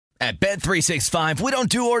At Bet365, we don't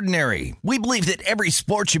do ordinary. We believe that every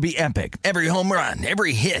sport should be epic. Every home run,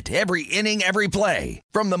 every hit, every inning, every play.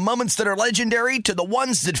 From the moments that are legendary to the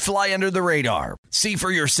ones that fly under the radar. See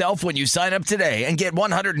for yourself when you sign up today and get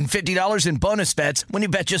 $150 in bonus bets when you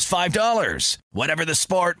bet just $5. Whatever the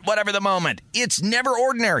sport, whatever the moment, it's never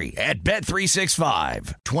ordinary at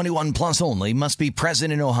Bet365. 21 plus only. Must be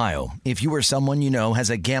present in Ohio. If you or someone you know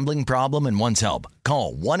has a gambling problem and wants help,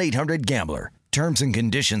 call 1-800-GAMBLER. Terms and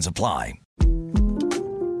conditions apply.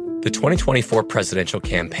 The 2024 presidential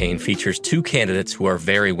campaign features two candidates who are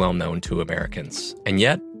very well known to Americans. And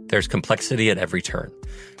yet, there's complexity at every turn.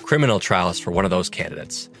 Criminal trials for one of those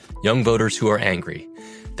candidates. Young voters who are angry.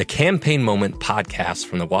 The Campaign Moment podcast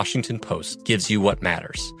from the Washington Post gives you what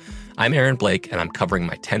matters. I'm Aaron Blake, and I'm covering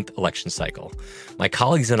my 10th election cycle. My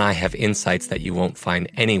colleagues and I have insights that you won't find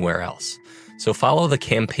anywhere else. So follow The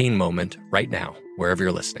Campaign Moment right now, wherever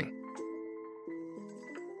you're listening.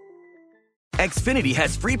 Xfinity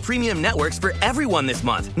has free premium networks for everyone this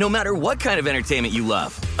month, no matter what kind of entertainment you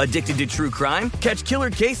love. Addicted to true crime? Catch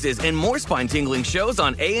killer cases and more spine-tingling shows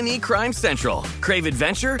on A&E Crime Central. Crave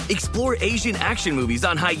adventure? Explore Asian action movies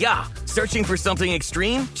on Hi-YAH. Searching for something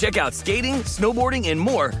extreme? Check out skating, snowboarding, and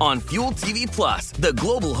more on Fuel TV Plus, the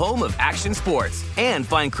global home of action sports. And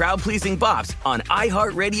find crowd-pleasing bops on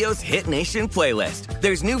iHeartRadio's Hit Nation playlist.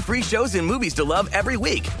 There's new free shows and movies to love every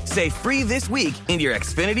week. Say free this week in your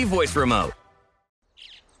Xfinity voice remote.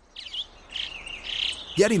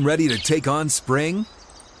 Getting ready to take on spring?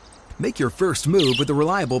 Make your first move with the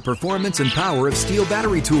reliable performance and power of Steel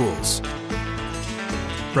battery tools.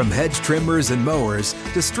 From hedge trimmers and mowers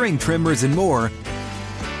to string trimmers and more,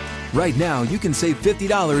 right now you can save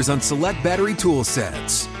 $50 on select battery tool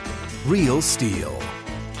sets. Real Steel.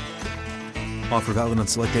 Offer valid on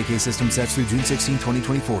select AK system sets through June 16,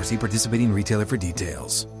 2024. See participating retailer for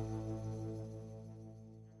details.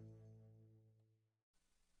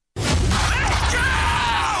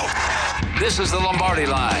 This is the Lombardi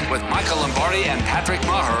Line with Michael Lombardi and Patrick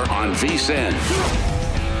Maher on VSiN.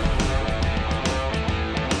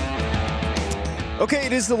 Okay,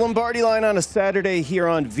 it is the Lombardi Line on a Saturday here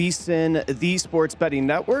on VSiN, the Sports Betting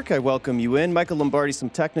Network. I welcome you in. Michael Lombardi, some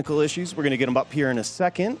technical issues. We're going to get them up here in a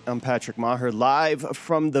second. I'm Patrick Maher, live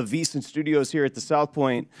from the VSiN studios here at the South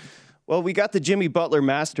Point. Well, we got the Jimmy Butler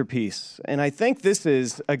masterpiece, and I think this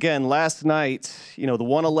is, again, last night, the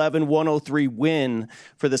 111-103 win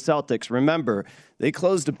for the Celtics. Remember, they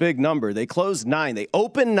closed a big number. They closed 9. They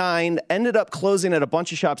opened 9, ended up closing at a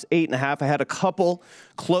bunch of shops 8.5. I had a couple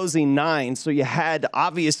closing 9, so you had,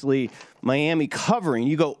 obviously, Miami covering.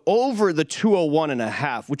 You go over the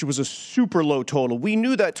 201.5, which was a super low total. We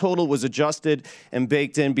knew that total was adjusted and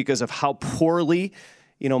baked in because of how poorly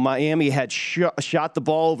Miami had shot the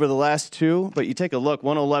ball over the last two, but you take a look,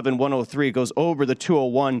 111-103 goes over the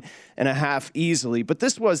 201.5 easily. But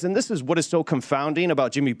this is what is so confounding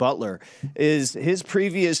about Jimmy Butler, is his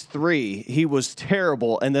previous 3, he was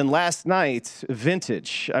terrible. And then last night,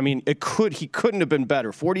 vintage. I mean, he couldn't have been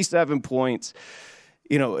better. 47 points,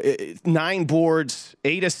 9 boards,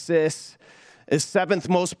 8 assists. Is 7th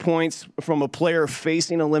most points from a player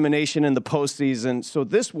facing elimination in the postseason. So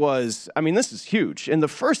this is huge. And the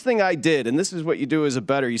first thing I did, and this is what you do as a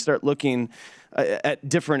bettor, you start looking at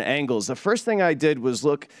different angles. The first thing I did was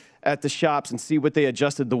look at the shops and see what they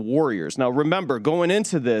adjusted the Warriors. Now, remember, going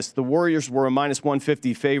into this, the Warriors were a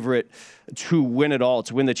 -150 favorite to win it all,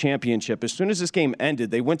 to win the championship. As soon as this game ended,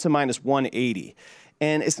 they went to -180.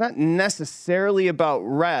 And it's not necessarily about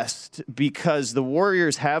rest because the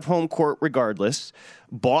Warriors have home court regardless.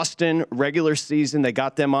 Boston, regular season, they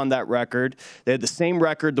got them on that record. They had the same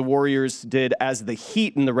record the Warriors did as the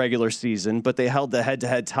Heat in the regular season, but they held the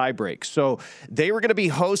head-to-head tiebreak. So they were going to be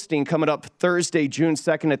hosting, coming up Thursday, June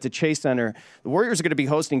 2nd at the Chase Center, the Warriors are going to be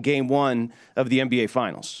hosting Game 1 of the NBA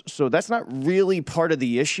Finals. So that's not really part of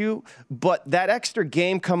the issue, but that extra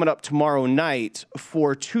game coming up tomorrow night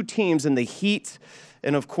for two teams in the Heat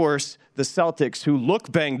and, of course, the Celtics, who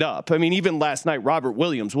look banged up. I mean, even last night, Robert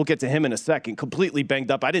Williams, we'll get to him in a second, completely banged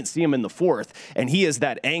up. I didn't see him in the fourth, and he is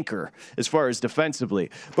that anchor as far as defensively.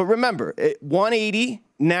 But remember, 180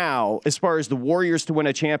 now as far as the Warriors to win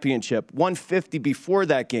a championship, 150 before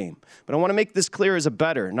that game. But I want to make this clear as a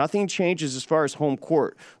bettor. Nothing changes as far as home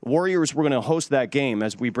court. The Warriors were going to host that game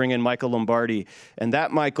as we bring in Michael Lombardi. And that,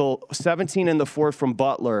 Michael, 17 in the fourth from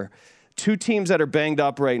Butler. Two teams that are banged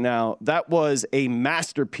up right now. That was a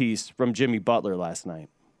masterpiece from Jimmy Butler last night.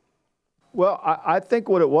 Well, I think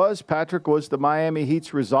what it was, Patrick, was the Miami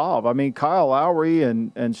Heat's resolve. I mean, Kyle Lowry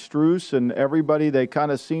and Strus and everybody, they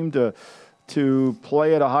kind of seemed to to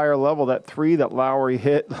play at a higher level. That three that Lowry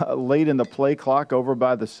hit late in the play clock over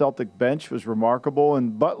by the Celtic bench was remarkable,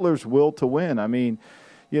 and Butler's will to win. I mean,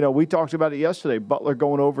 we talked about it yesterday. Butler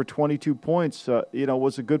going over 22 points,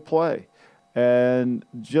 was a good play. And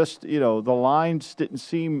just, the lines it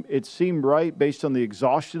seemed right based on the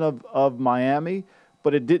exhaustion of Miami,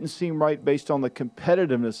 but it didn't seem right based on the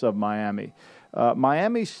competitiveness of Miami.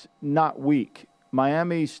 Miami's not weak.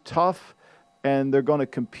 Miami's tough, and they're going to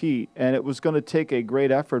compete. And it was going to take a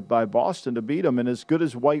great effort by Boston to beat them. And as good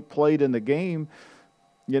as White played in the game,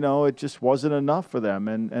 it just wasn't enough for them.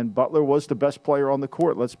 And Butler was the best player on the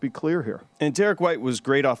court. Let's be clear here. And Derek White was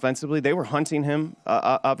great offensively. They were hunting him,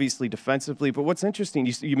 obviously, defensively. But what's interesting,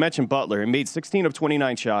 you mentioned Butler. He made 16 of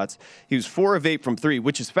 29 shots. He was 4 of 8 from 3,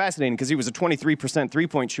 which is fascinating because he was a 23%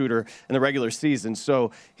 three-point shooter in the regular season.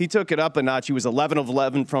 So he took it up a notch. He was 11 of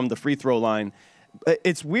 11 from the free throw line.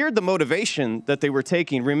 It's weird the motivation that they were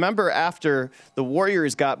taking. Remember after the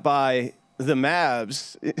Warriors got by the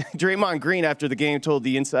Mavs, Draymond Green after the game told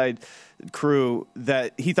the inside crew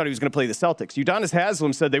that he thought he was going to play the Celtics. Udonis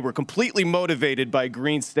Haslem said they were completely motivated by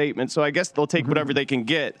Green's statement, so I guess they'll take whatever they can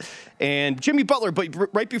get. And Jimmy Butler, but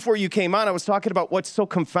right before you came on, I was talking about what's so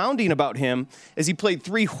confounding about him is he played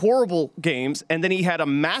 3 horrible games, and then he had a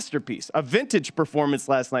masterpiece, a vintage performance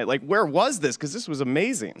last night. Like, where was this? Because this was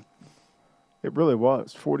amazing. It really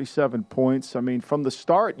was. 47 points. I mean, from the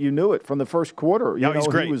start, you knew it. From the first quarter, he's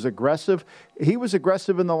great. He was aggressive. He was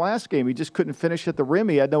aggressive in the last game. He just couldn't finish at the rim.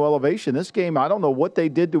 He had no elevation. This game, I don't know what they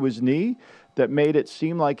did to his knee that made it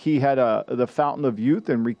seem like he had the fountain of youth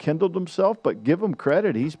and rekindled himself, but give him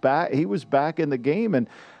credit. He's back. He was back in the game. And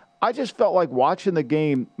I just felt like watching the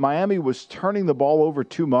game, Miami was turning the ball over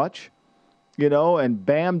too much, and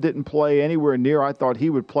Bam didn't play anywhere near. I thought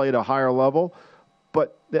he would play at a higher level.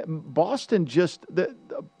 But Boston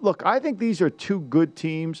look, I think these are 2 good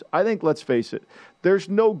teams. I think, let's face it, there's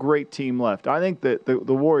no great team left. I think that the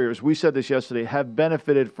Warriors, we said this yesterday, have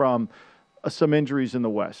benefited from some injuries in the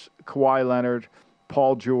West. Kawhi Leonard,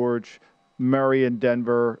 Paul George, Murray in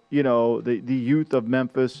Denver, the youth of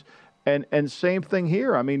Memphis. And same thing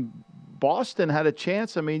here. I mean, Boston had a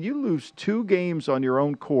chance. I mean, you lose 2 games on your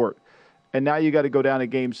own court, and now you got to go down to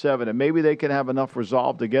Game 7. And maybe they can have enough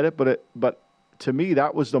resolve to get it, but to me,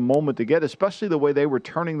 that was the moment to get, especially the way they were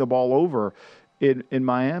turning the ball over in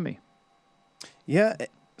Miami. Yeah,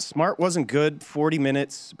 Smart wasn't good 40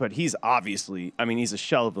 minutes, but he's obviously, he's a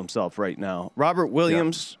shell of himself right now. Robert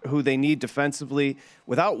Williams, who they need defensively,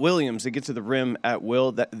 without Williams, they get to the rim at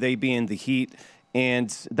will, that they be in the Heat. And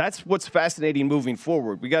that's what's fascinating moving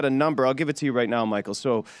forward. We got a number. I'll give it to you right now, Michael.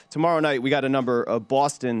 So tomorrow night, we got a number of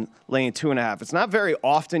Boston laying 2.5. It's not very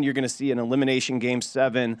often you're going to see an elimination Game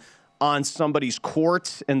 7 on somebody's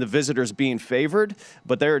court and the visitors being favored.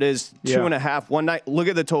 But there it is, 2.5. One night. Look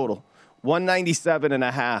at the total,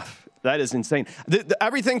 197.5. That is insane.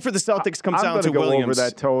 Everything for the Celtics comes down to Williams. Over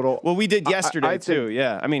that total. Well, we did yesterday too.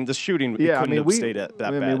 Yeah, the shooting couldn't have stayed at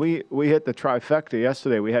that bad. We hit the trifecta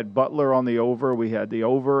yesterday. We had Butler on the over, we had the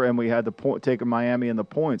over, and we had the point taking Miami in the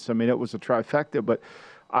points. It was a trifecta, but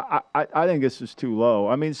I think this is too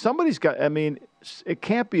low. Somebody's got. It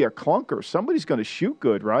can't be a clunker. Somebody's going to shoot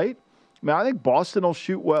good, right? I think Boston will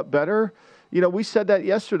shoot better. We said that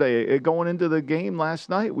yesterday going into the game last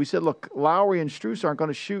night. We said, look, Lowry and Strus aren't going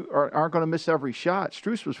to shoot, or aren't going to miss every shot.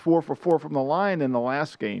 Strus was 4 for 4 from the line in the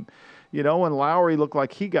last game, and Lowry looked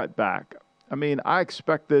like he got back. I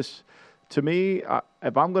expect this. To me,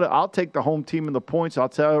 I'll take the home team in the points. I'll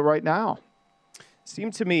tell you right now.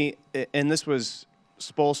 Seemed to me, and this was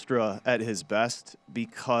Spoelstra at his best,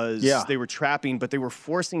 because they were trapping, but they were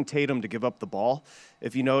forcing Tatum to give up the ball,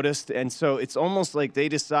 if you noticed. And so it's almost like they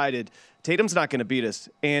decided Tatum's not going to beat us.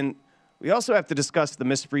 And we also have to discuss the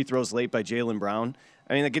missed free throws late by Jaylen Brown.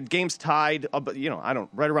 The game's tied, but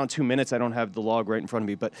right around 2 minutes. I don't have the log right in front of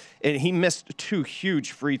me, but he missed 2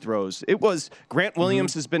 huge free throws. It was Grant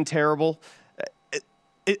Williams has been terrible.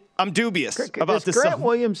 I'm dubious about this. Does Grant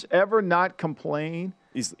Williams ever not complain?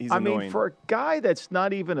 He's annoying. For a guy that's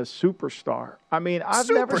not even a superstar. I've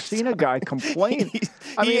never seen a guy complain.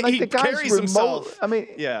 The guy's carries remote. Himself.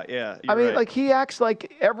 Right. He acts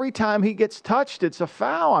like every time he gets touched, it's a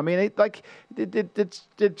foul.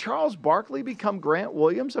 Did Charles Barkley become Grant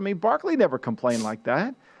Williams? Barkley never complained like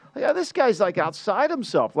that. This guy's outside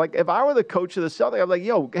himself. If I were the coach of the Celtics, I'm like,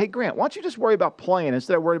 hey, Grant, why don't you just worry about playing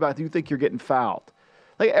instead of worrying about who you think you're getting fouled?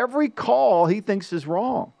 Every call he thinks is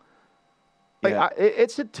wrong.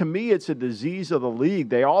 To me, it's a disease of the league.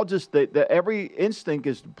 They all every instinct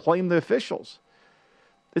is to blame the officials.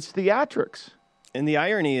 It's theatrics. And the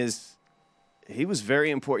irony is, he was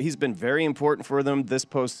very important. He's been very important for them this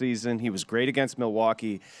postseason. He was great against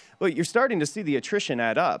Milwaukee. But you're starting to see the attrition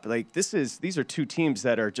add up. Like, these are two teams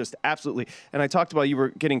that are just absolutely – and I talked about you were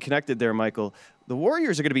getting connected there, Michael. The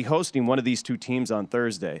Warriors are going to be hosting one of these two teams on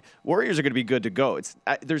Thursday. Warriors are going to be good to go.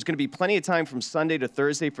 There's going to be plenty of time from Sunday to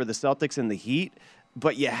Thursday for the Celtics and the Heat.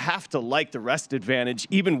 But you have to like the rest advantage,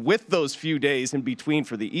 even with those few days in between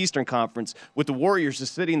for the Eastern Conference, with the Warriors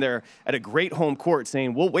just sitting there at a great home court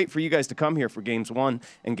saying, we'll wait for you guys to come here for Games 1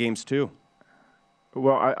 and Games 2.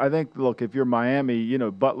 Well, I think, look, if you're Miami,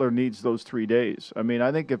 Butler needs those 3 days. I mean,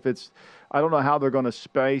 I think I don't know how they're going to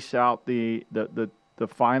space out the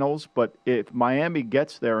finals, but if Miami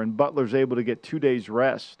gets there and Butler's able to get 2 days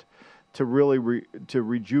rest to really to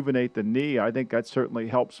rejuvenate the knee, I think that certainly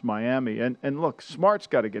helps Miami. And look, Smart's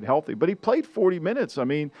got to get healthy, but he played 40 minutes. I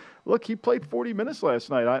mean, look, he played 40 minutes last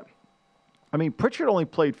night. I mean, Pritchard only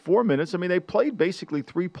played 4 minutes. I mean, they played basically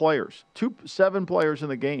 7 players in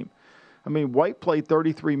the game. I mean, White played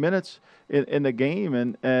 33 minutes in the game,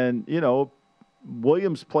 and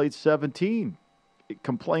Williams played 17.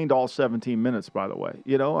 Complained all 17 minutes, by the way.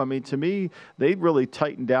 I mean, to me, they really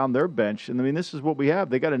tightened down their bench. And I mean, this is what we have.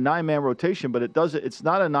 They got a 9-man rotation, but it's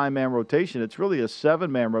not a 9-man rotation. It's really a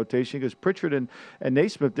 7-man rotation because Pritchard and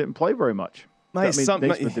Naismith didn't play very much. Naismith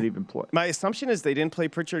didn't even play. My assumption is they didn't play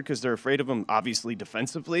Pritchard because they're afraid of him, obviously,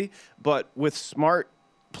 defensively. But with Smart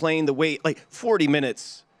playing the way, 40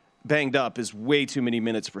 minutes banged up is way too many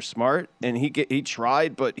minutes for Smart, and he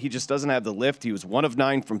tried, but he just doesn't have the lift. He was 1 of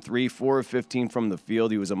 9 from 3, 4 of 15 from the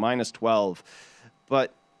field. He was a -12,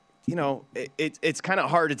 but it's kind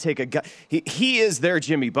of hard to take a guy. He is their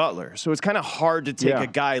Jimmy Butler, so it's kind of hard to take a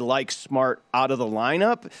guy like Smart out of the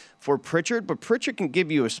lineup for Pritchard. But Pritchard can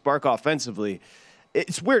give you a spark offensively.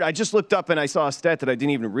 It's weird. I just looked up and I saw a stat that I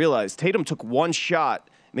didn't even realize. Tatum took 1 shot.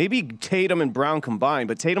 Maybe Tatum and Brown combined,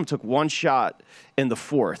 but Tatum took 1 shot in the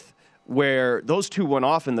fourth, where those two went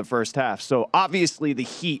off in the first half. So obviously the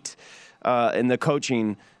Heat and the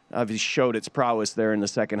coaching obviously showed its prowess there in the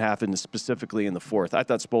second half, and specifically in the fourth. I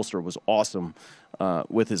thought Spoelstra was awesome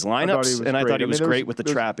with his lineups, I thought he was great with the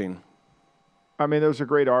trapping. I mean, there was a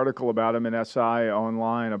great article about him in SI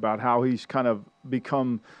online about how he's kind of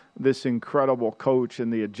become this incredible coach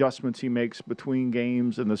and the adjustments he makes between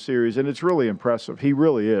games and the series, and it's really impressive. He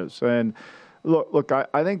really is. And look,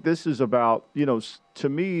 I think this is about, to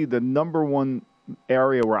me, the number one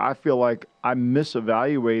area where I feel like I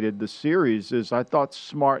misevaluated the series is I thought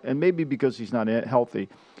Smart, and maybe because he's not healthy,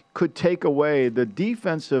 could take away the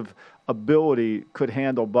defensive ability, could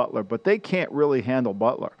handle Butler, but they can't really handle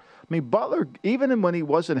Butler. I mean, Butler, even when he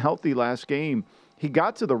wasn't healthy last game, he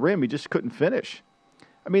got to the rim. He just couldn't finish.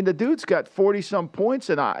 I mean, the dude's got 40-some points,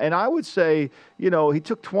 and I would say, he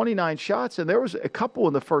took 29 shots, and there was a couple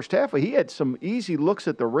in the first half. He had some easy looks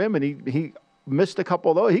at the rim, and he missed a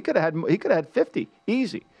couple of those. He could have had 50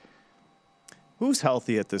 easy. Who's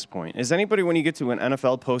healthy at this point? Is anybody, when you get to an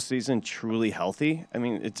NFL postseason, truly healthy? I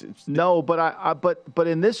mean, it's no, but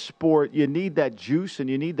in this sport, you need that juice and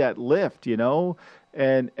you need that lift,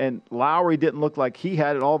 And Lowry didn't look like he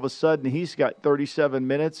had it. All of a sudden, he's got 37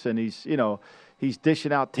 minutes, and he's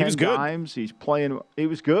dishing out 10 dimes. He's playing. He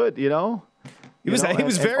was good, He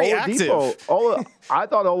was very active. I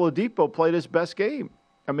thought Oladipo played his best game.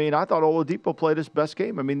 I mean,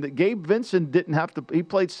 Gabe Vincent didn't have to. He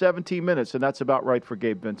played 17 minutes, and that's about right for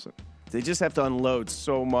Gabe Vincent. They just have to unload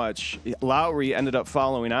so much. Lowry ended up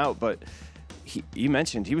following out, but you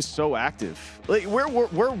mentioned he was so active. Like, where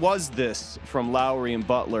was this from Lowry and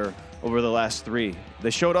Butler over the last 3?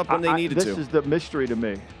 They showed up when they needed to. This is the mystery to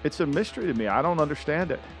me. It's a mystery to me. I don't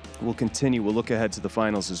understand it. We'll continue. We'll look ahead to the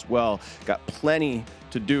finals as well. Got plenty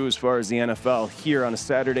to do as far as the NFL here on a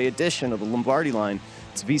Saturday edition of the Lombardi Line.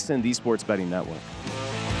 It's VSiN, the Sports Betting Network.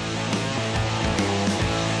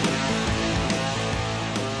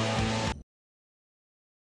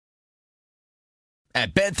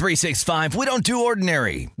 At Bet365, we don't do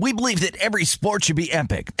ordinary. We believe that every sport should be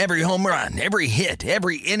epic. Every home run, every hit,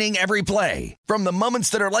 every inning, every play. From the moments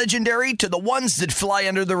that are legendary to the ones that fly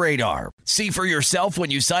under the radar. See for yourself when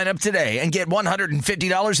you sign up today and get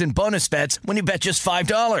 $150 in bonus bets when you bet just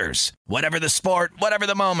 $5. Whatever the sport, whatever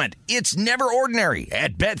the moment, it's never ordinary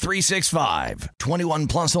at Bet365. 21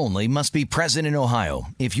 plus only. Must be present in Ohio.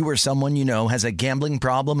 If you or someone you know has a gambling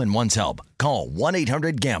problem and wants help, call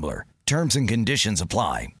 1-800-GAMBLER. Terms and conditions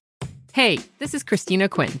apply. Hey, this is Christina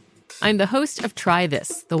Quinn. I'm the host of Try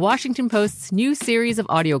This, the Washington Post's new series of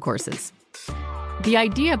audio courses. The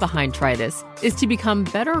idea behind Try This is to become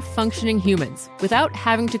better functioning humans without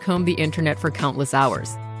having to comb the internet for countless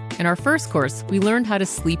hours. In our first course, we learned how to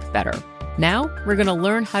sleep better. Now, we're going to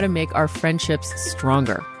learn how to make our friendships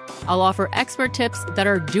stronger. I'll offer expert tips that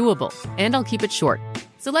are doable, and I'll keep it short.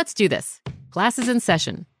 So let's do this. Class is in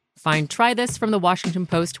session. Find Try This from the Washington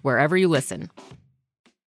Post wherever you listen.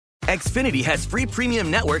 Xfinity has free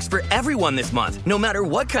premium networks for everyone this month, no matter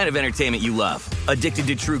what kind of entertainment you love. Addicted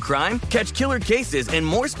to true crime? Catch killer cases and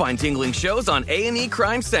more spine-tingling shows on A&E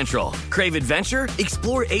Crime Central. Crave adventure?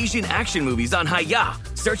 Explore Asian action movies on Hi-YAH.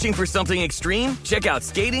 Searching for something extreme? Check out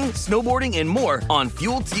skating, snowboarding, and more on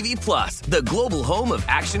Fuel TV Plus, the global home of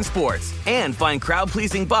action sports. And find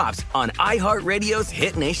crowd-pleasing bops on iHeartRadio's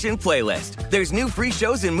Hit Nation playlist. There's new free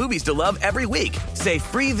shows and movies to love every week. Say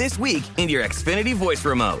free this week in your Xfinity voice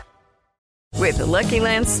remote. With the Lucky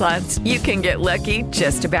Land Slots, you can get lucky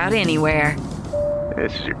just about anywhere.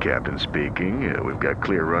 This is your captain speaking. We've got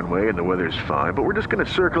clear runway and the weather's fine, but we're just going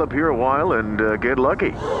to circle up here a while and get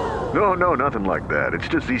lucky. No, nothing like that. It's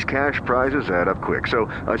just these cash prizes add up quick.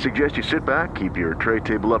 So I suggest you sit back, keep your tray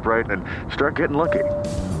table upright, and start getting lucky.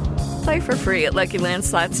 Play for free at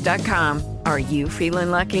LuckyLandSlots.com. Are you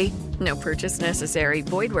feeling lucky? No purchase necessary.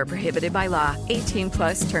 Void where prohibited by law. 18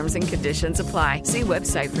 plus terms and conditions apply. See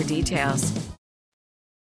website for details.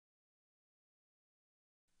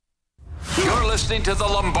 You're listening to the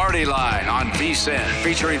Lombardi Line on VSiN,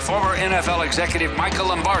 featuring former NFL executive Michael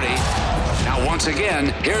Lombardi. Now, once again,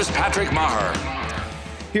 here's Patrick Maher.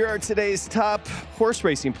 Here are today's top horse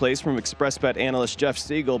racing plays from ExpressBet analyst Jeff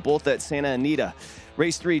Siegel, both at Santa Anita.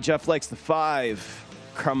 Race 3, Jeff likes the 5,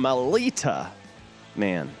 Carmelita.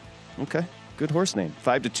 Man, okay, good horse name,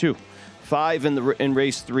 5-2. 5 in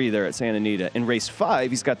race 3 there at Santa Anita. In race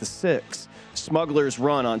 5, he's got the 6, Smuggler's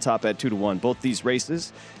Run, on top at 2-1. Both these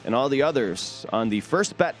races and all the others on the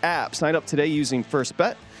First Bet app. Sign up today using First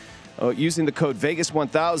Bet, using the code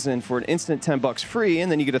Vegas1000 for an instant $10 free, and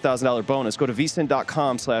then you get a $1,000 bonus. Go to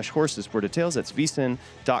vsin.com/horses for details. That's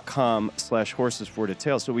vsin.com/horses for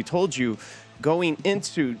details. So we told you going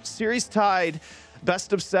into series tied,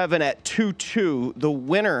 best of 7 at 2-2. The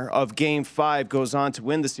winner of Game 5 goes on to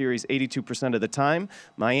win the series 82% of the time.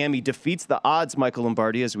 Miami defeats the odds, Michael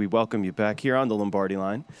Lombardi, as we welcome you back here on the Lombardi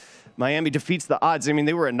Line. Miami defeats the odds. I mean,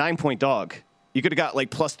 they were a 9-point dog. You could have got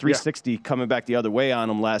like plus 360 coming back the other way on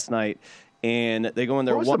them last night. And they go in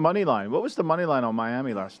there. What was the money line? What was the money line on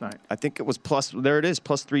Miami last night? I think it was plus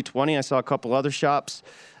 320. I saw a couple other shops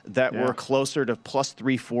that were closer to plus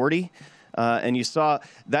 340. And you saw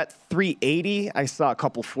that 380. I saw a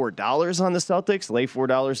couple $4 on the Celtics, lay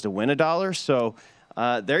 $4 to win $1. So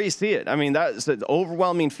there you see it. I mean, that's an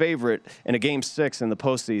overwhelming favorite in a Game 6 in the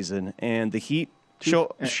postseason, and the Heat show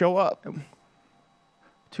up.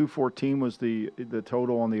 214 was the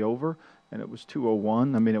total on the over, and it was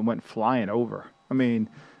 201. I mean, it went flying over. I mean,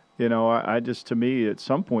 you know, I just, to me, at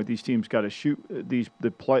some point, these teams got to shoot.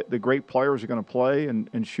 The great players are going to play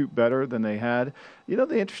and shoot better than they had. You know,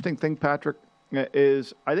 the interesting thing, Patrick,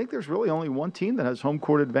 is I think there's really only one team that has home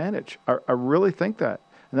court advantage. I really think that,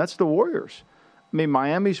 and that's the Warriors. I mean,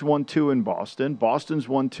 Miami's 1-2 in Boston. Boston's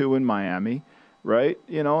 1-2 in Miami, right?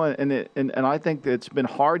 You know, and I think that it's been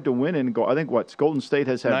hard to win and go. I think Golden State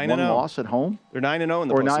has had one loss at home. They're 9-0 in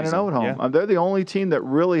the postseason. Or 9-0 at home. Yeah. They're the only team that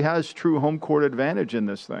really has true home court advantage in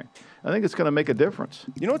this thing. I think it's going to make a difference.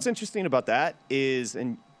 You know what's interesting about that is,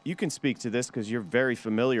 and you can speak to this because you're very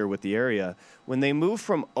familiar with the area, when they moved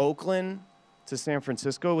from Oakland to San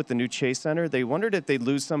Francisco with the new Chase Center, they wondered if they'd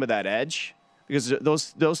lose some of that edge, because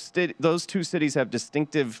those two cities have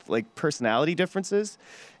distinctive personality differences,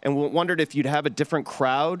 and wondered if you'd have a different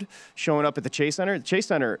crowd showing up at the Chase Center. The Chase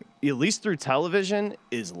Center, at least through television,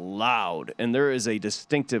 is loud, and there is a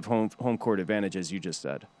distinctive home court advantage, as you just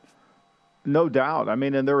said. No doubt. I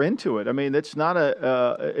mean, and they're into it. I mean, it's not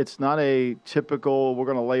a typical we're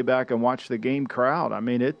going to lay back and watch the game crowd. I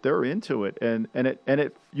mean, they're into it, and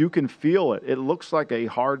you can feel it. It looks like a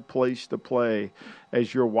hard place to play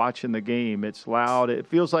as you're watching the game. It's loud. It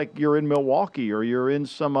feels like you're in Milwaukee or you're in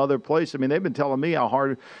some other place. I mean, they've been telling me how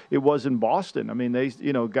hard it was in Boston. I mean,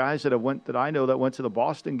 guys that I know that went to the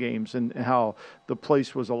Boston games and how the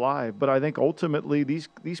place was alive. But I think ultimately these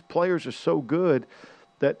players are so good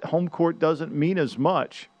that home court doesn't mean as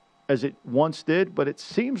much as it once did, but it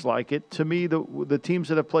seems like it to me, the teams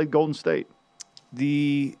that have played Golden State.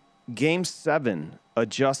 The Game 7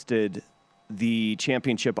 adjusted the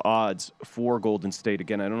championship odds for Golden State.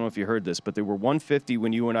 Again, I don't know if you heard this, but they were 150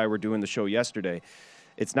 when you and I were doing the show yesterday.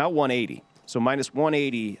 It's now 180. So minus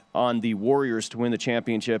 180 on the Warriors to win the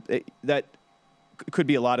championship. That could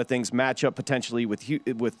be a lot of things. Matchup potentially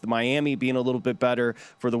with Miami being a little bit better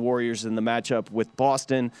for the Warriors in the matchup with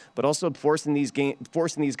Boston, but also forcing these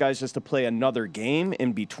guys just to play another game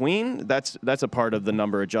in between. That's a part of the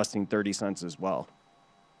number adjusting 30 cents as well.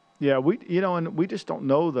 Yeah, and we just don't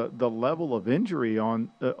know the level of injury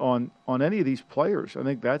on any of these players. I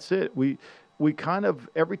think that's it. We kind of,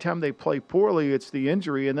 every time they play poorly, it's the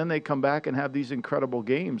injury, and then they come back and have these incredible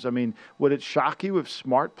games. I mean, would it shock you if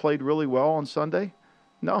Smart played really well on Sunday?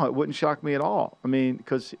 No, it wouldn't shock me at all. I mean,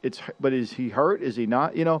 but is he hurt? Is he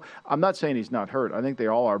not? I'm not saying he's not hurt. I think they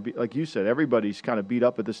all are. Like you said, everybody's kind of beat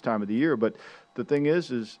up at this time of the year. But the thing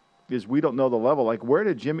is we don't know the level. Like, where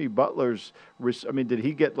did Jimmy Butler's did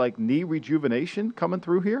he get like knee rejuvenation coming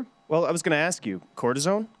through here? Well, I was going to ask you,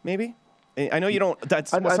 cortisone maybe? I know you don't.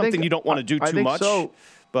 That's something you don't want to do too much. So,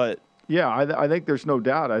 but yeah, I think there's no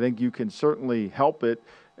doubt. I think you can certainly help it.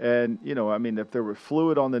 And if there was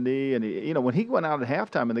fluid on the knee, and when he went out at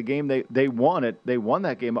halftime in the game, they won it. They won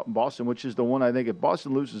that game up in Boston, which is the one I think if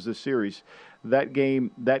Boston loses this series, that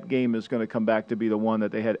game is going to come back to be the one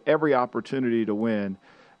that they had every opportunity to win.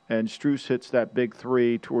 And Strus hits that big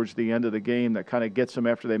three towards the end of the game that kind of gets them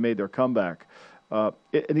after they made their comeback. And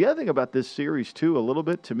the other thing about this series, too, a little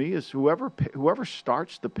bit to me, is whoever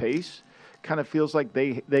starts the pace kind of feels like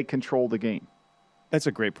they control the game. That's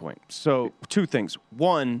a great point. So, two things.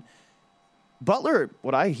 One, Butler,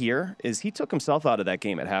 what I hear is he took himself out of that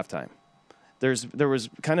game at halftime. There was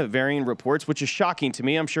kind of varying reports, which is shocking to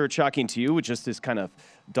me. I'm sure it's shocking to you with just his kind of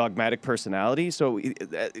dogmatic personality. So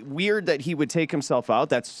weird that he would take himself out.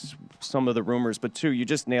 That's some of the rumors. But two, you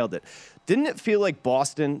just nailed it. Didn't it feel like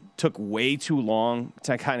Boston took way too long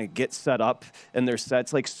to kind of get set up in their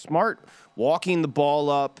sets? Like Smart walking the ball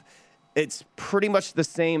up. It's pretty much the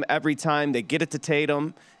same every time. They get it to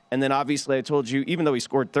Tatum. And then obviously I told you, even though he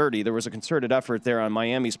scored 30, there was a concerted effort there on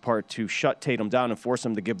Miami's part to shut Tatum down and force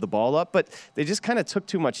him to give the ball up. But they just kind of took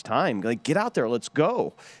too much time. Like, get out there, let's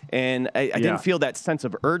go. And I didn't feel that sense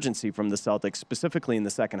of urgency from the Celtics, specifically in the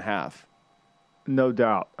second half. No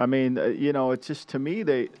doubt. I mean, it's just, to me,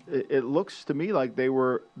 it looks to me like they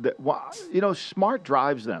were, Smart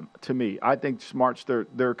drives them to me. I think Smart's,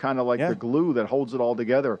 they're kind of like the glue that holds it all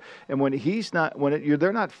together. And when he's not,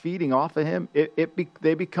 they're not feeding off of him,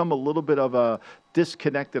 they become a little bit of a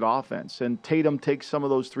disconnected offense. And Tatum takes some of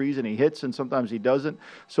those threes and he hits, and sometimes he doesn't.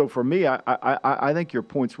 So for me, I think your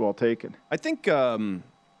point's well taken. I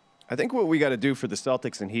think what we got to do for the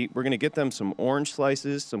Celtics and Heat, we're going to get them some orange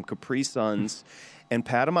slices, some Capri Suns, and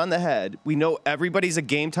pat them on the head. We know everybody's a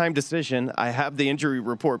game-time decision. I have the injury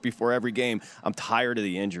report before every game. I'm tired of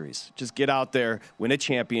the injuries. Just get out there, win a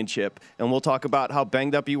championship, and we'll talk about how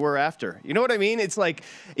banged up you were after. You know what I mean? It's like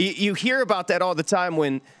you hear about that all the time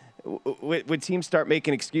when teams start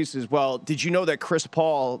making excuses. Well, did you know that Chris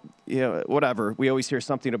Paul, whatever, we always hear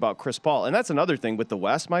something about Chris Paul. And that's another thing with the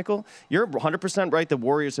West, Michael. You're 100% right. The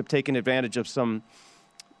Warriors have taken advantage of some,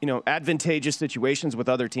 advantageous situations with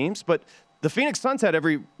other teams. But the Phoenix Suns had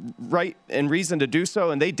every right and reason to do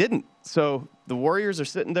so, and they didn't. So the Warriors are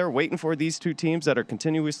sitting there waiting for these two teams that are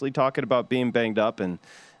continuously talking about being banged up, and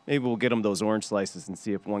maybe we'll get them those orange slices and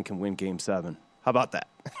see if one can win Game 7. How about that?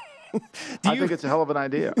 I think it's a hell of an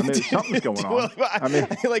idea. I mean, something's going on. I mean,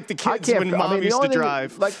 like the kids when mom used to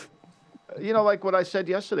drive. Like what I said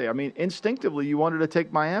yesterday. I mean, instinctively, you wanted to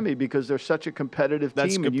take Miami because they're such a competitive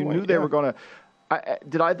team, and you knew they were going to.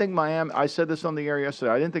 Did I think Miami? I said this on the air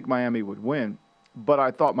yesterday. I didn't think Miami would win, but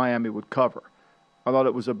I thought Miami would cover. I thought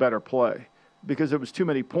it was a better play because there was too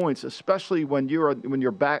many points, especially when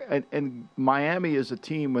you're back. And Miami is a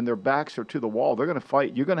team when their backs are to the wall. They're going to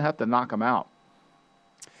fight. You're going to have to knock them out.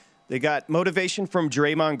 They got motivation from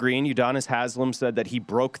Draymond Green. Udonis Haslem said that he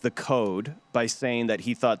broke the code by saying that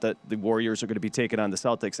he thought that the Warriors are going to be taking on the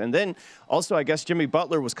Celtics. And then also, I guess Jimmy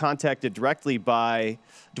Butler was contacted directly by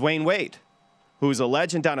Dwayne Wade, who's a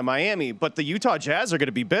legend down in Miami. But the Utah Jazz are going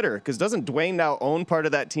to be bitter because doesn't Dwayne now own part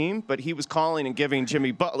of that team? But he was calling and giving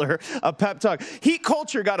Jimmy Butler a pep talk. Heat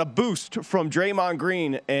culture got a boost from Draymond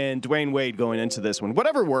Green and Dwayne Wade going into this one.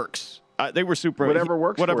 Whatever works. They were super. Whatever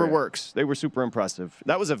works. They were super impressive.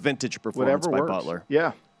 That was a vintage performance by Butler.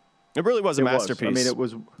 Yeah, it really was a masterpiece. I mean,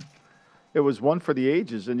 it was one for the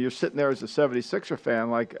ages. And you're sitting there as a 76er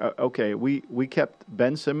fan, like, okay, we kept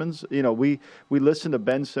Ben Simmons. We listened to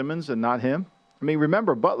Ben Simmons and not him. I mean,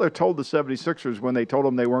 remember, Butler told the 76ers when they told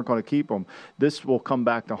him they weren't going to keep him, this will come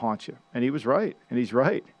back to haunt you. And he was right. And he's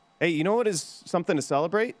right. Hey, you know what is something to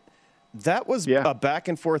celebrate? That was a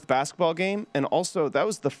back-and-forth basketball game, and also that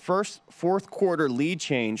was the first fourth-quarter lead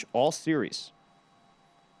change all series.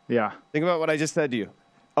 Yeah. Think about what I just said to you.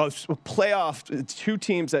 A playoff, two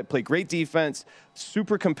teams that play great defense,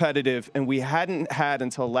 super competitive, and we hadn't had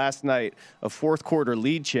until last night a fourth-quarter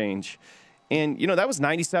lead change. And, that was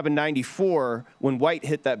 97-94 when White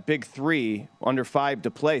hit that big three under 5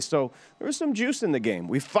 to play. So there was some juice in the game.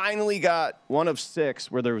 We finally got one of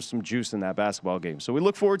 6 where there was some juice in that basketball game. So we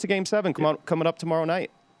look forward to Game 7 coming up tomorrow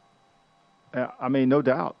night. No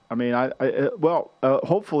doubt.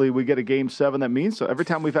 Hopefully we get a Game 7 that means so. Every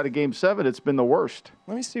time we've had a Game 7, it's been the worst.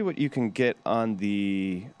 Let me see what you can get on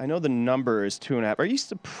I know the number is 2.5. Are you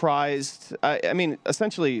surprised?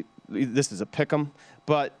 Essentially, this is a pick 'em,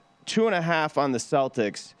 but 2.5 on the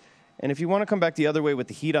Celtics. And if you want to come back the other way with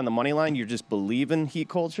the Heat on the money line, you're just believing Heat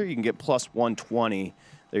culture, you can get plus 120.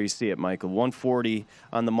 There you see it, Michael. 140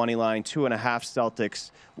 on the money line, 2.5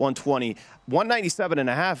 Celtics, 120.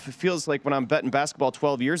 197.5, it feels like when I'm betting basketball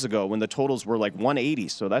 12 years ago when the totals were like 180.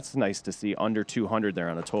 So that's nice to see under 200 there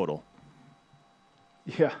on a total.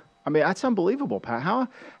 Yeah. That's unbelievable, Pat.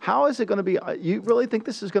 How is it going to be? You really think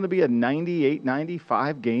this is going to be a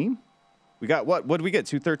 98-95 game? We got what? What did we get?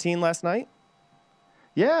 213 last night?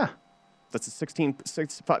 Yeah. That's a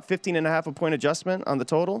 15.5 a point adjustment on the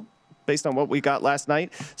total based on what we got last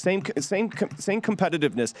night. Same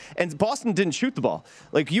competitiveness. And Boston didn't shoot the ball.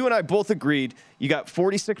 Like you and I both agreed, you got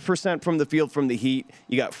 46% from the field from the Heat.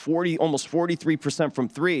 You got almost 43% from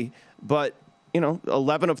 3. But,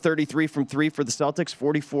 11 of 33 from 3 for the Celtics,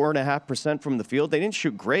 44.5% from the field. They didn't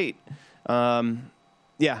shoot great. I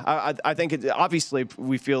think obviously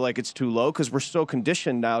we feel like it's too low because we're so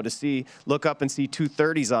conditioned now to look up and see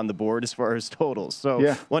 230s on the board as far as totals. So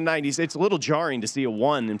 190s, it's a little jarring to see a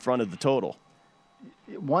 1 in front of the total.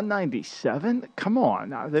 197? Come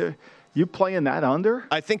on. Now, you playing that under?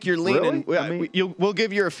 I think you're leaning. Really? We'll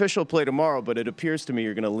give your official play tomorrow, but it appears to me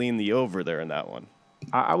you're going to lean the over there in that one.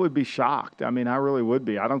 I would be shocked. I really would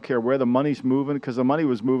be. I don't care where the money's moving because the money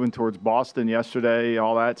was moving towards Boston yesterday,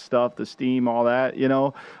 all that stuff, the steam, all that,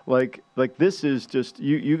 Like this is just,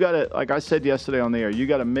 you got to, like I said yesterday on the air, you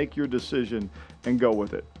got to make your decision and go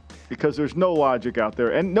with it because there's no logic out there.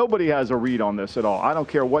 And nobody has a read on this at all. I don't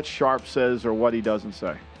care what Sharp says or what he doesn't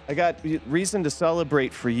say. I got reason to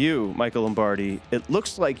celebrate for you, Michael Lombardi. It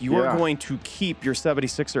looks like you are going to keep your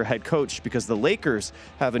 76er head coach because the Lakers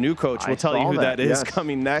have a new coach. We'll tell you who that is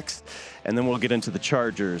coming next, and then we'll get into the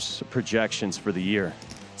Chargers' projections for the year.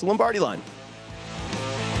 It's a Lombardi line.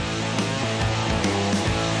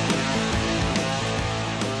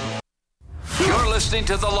 You're listening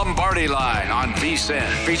to the Lombardi Line on VSiN,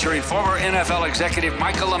 featuring former NFL executive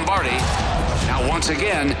Michael Lombardi. Now, once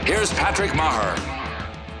again, here's Patrick Maher.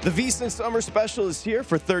 The VSiN Summer Special is here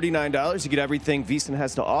for $39. You get everything VSiN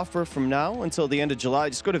has to offer from now until the end of July.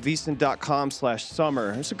 Just go to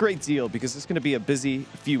VSiN.com/summer. It's a great deal because it's going to be a busy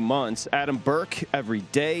few months. Adam Burke every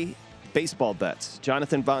day, baseball bets.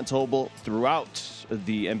 Jonathan Von Tobel throughout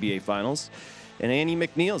the NBA Finals. And Annie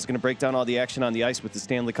McNeil is going to break down all the action on the ice with the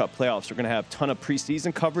Stanley Cup playoffs. We're going to have a ton of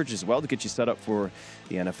preseason coverage as well to get you set up for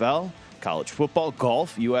the NFL, college football,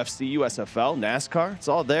 golf, UFC, USFL, NASCAR. It's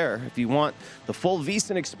all there if you want the full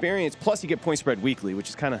VSiN experience. Plus, you get Point Spread Weekly, which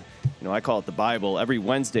is kind of, I call it the Bible. Every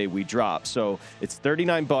Wednesday we drop. So it's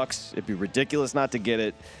 $39. It'd be ridiculous not to get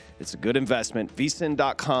it. It's a good investment.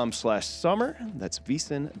 VSiN.com/summer. That's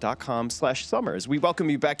VSiN.com/summer. As we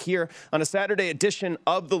welcome you back here on a Saturday edition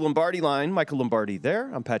of the Lombardi Line. Michael Lombardi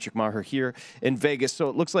there. I'm Patrick Maher here in Vegas. So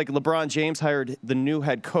it looks like LeBron James hired the new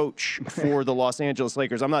head coach for the Los Angeles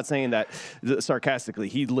Lakers. I'm not saying that sarcastically.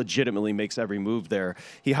 He legitimately makes every move there.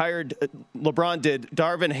 LeBron did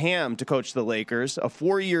Darvin Ham to coach the Lakers, a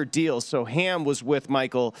 4-year deal. So Ham was with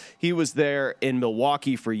Michael. He was there in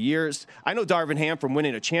Milwaukee for years. I know Darvin Ham from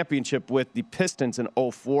winning a championship with the Pistons in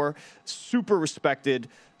 2004. Super respected,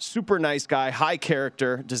 super nice guy, high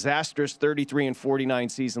character, disastrous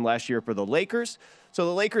 33-49 season last year for the Lakers. So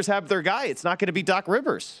the Lakers have their guy. It's not going to be Doc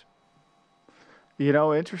Rivers.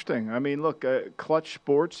 Interesting. Look, Clutch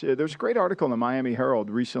Sports, there's a great article in the Miami Herald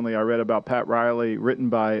recently I read about Pat Riley, written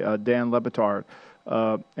by Dan Le Batard.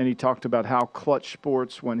 And he talked about how Clutch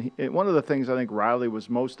Sports, one of the things I think Riley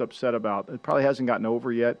was most upset about, it probably hasn't gotten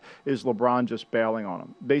over yet, is LeBron just bailing on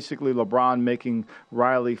him. Basically, LeBron making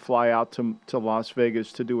Riley fly out to Las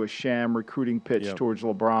Vegas to do a sham recruiting pitch towards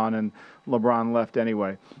LeBron, and LeBron left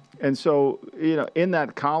anyway. And so, in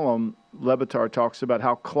that column, Le Batard talks about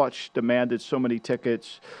how Clutch demanded so many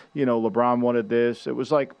tickets. LeBron wanted this. It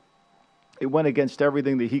was like, it went against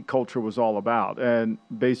everything the Heat culture was all about. And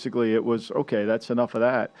basically it was, okay, that's enough of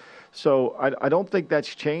that. So I don't think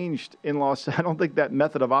that's changed I don't think that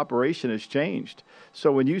method of operation has changed.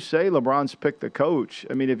 So when you say LeBron's picked the coach,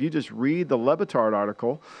 if you just read the Le Batard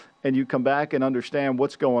article and you come back and understand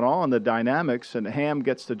what's going on, the dynamics, and Ham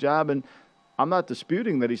gets the job, and I'm not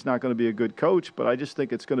disputing that he's not going to be a good coach, but I just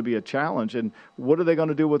think it's going to be a challenge. And what are they going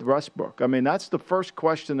to do with Westbrook? I mean, that's the first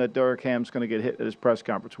question that Derek Ham's going to get hit at his press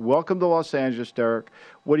conference. Welcome to Los Angeles, Derek.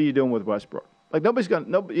 What are you doing with Westbrook? Like, nobody's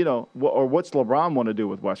going to, or what's LeBron want to do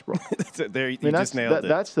with Westbrook? Just nailed it.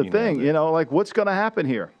 That's the thing, like, what's going to happen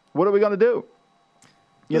here? What are we going to do?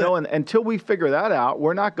 And until we figure that out,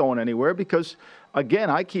 we're not going anywhere because, again,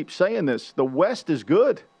 I keep saying this, the West is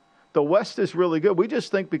good. The West is really good. We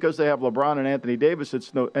just think because they have LeBron and Anthony Davis,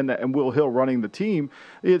 and Will Hill running the team,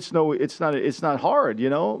 it's not hard.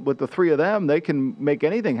 With the three of them, they can make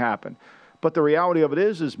anything happen. But the reality of it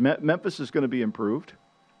is Memphis is going to be improved.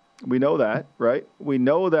 We know that, right? We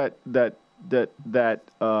know that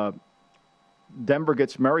Denver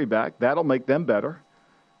gets Murray back. That'll make them better.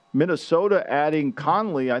 Minnesota adding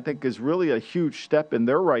Conley, I think, is really a huge step in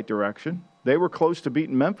their right direction. They were close to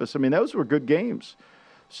beating Memphis. I mean, those were good games.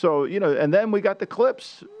 So, and then we got the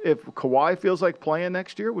Clips. If Kawhi feels like playing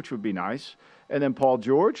next year, which would be nice, and then Paul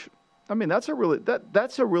George, I mean, that's a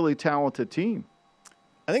really talented team.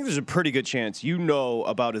 I think there's a pretty good chance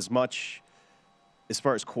about as much as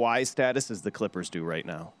far as Kawhi's status as the Clippers do right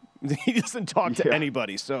now. He doesn't talk to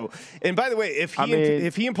anybody. So, and by the way, if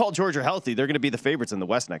he and Paul George are healthy, they're going to be the favorites in the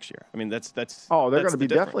West next year. I mean, that's. Oh, they're going to be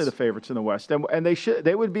definitely the favorites in the West, and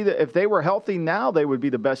they would be if they were healthy now, they would be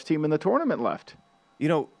the best team in the tournament left.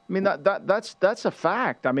 I mean, that's a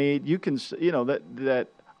fact. I mean, you can, that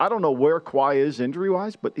I don't know where Kawhi is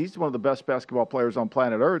injury-wise, but he's one of the best basketball players on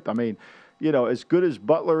planet Earth. I mean, as good as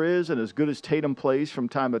Butler is and as good as Tatum plays from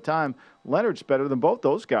time to time, Leonard's better than both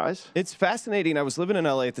those guys. It's fascinating. I was living in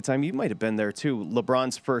L.A. at the time. You might have been there, too.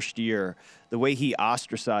 LeBron's first year, the way he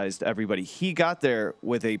ostracized everybody. He got there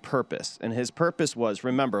with a purpose, and his purpose was,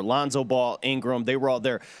 remember, Lonzo Ball, Ingram, they were all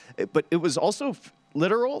there. But it was also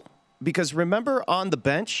literal. Because remember, on the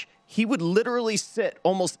bench, he would literally sit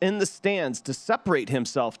almost in the stands to separate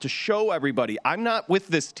himself, to show everybody, I'm not with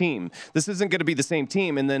this team. This isn't going to be the same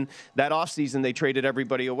team. And then that offseason, they traded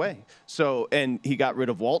everybody away. So, and he got rid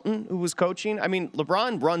of Walton, who was coaching. I mean,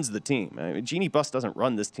 LeBron runs the team. I mean, Jeannie Buss doesn't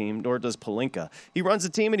run this team, nor does Pelinka. He runs the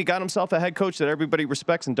team, and he got himself a head coach that everybody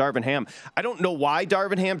respects in Darvin Ham. I don't know why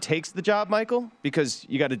Darvin Ham takes the job, Michael, because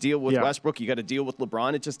you got to deal with Westbrook. You got to deal with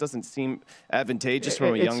LeBron. It just doesn't seem advantageous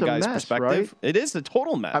from a young guy's perspective. Right? It is a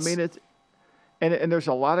total mess. I mean, And there's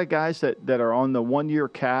a lot of guys that are on the one-year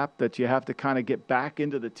cap that you have to kind of get back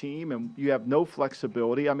into the team, and you have no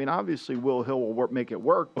flexibility. I mean, obviously, Will Hill will make it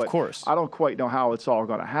work, but of course. I don't quite know how it's all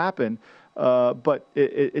going to happen. But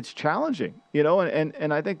it's challenging,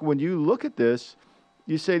 and I think when you look at this,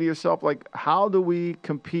 you say to yourself, like, how do we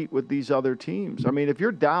compete with these other teams? I mean, if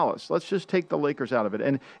you're Dallas, let's just take the Lakers out of it.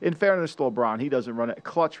 And in fairness to LeBron, he doesn't run it.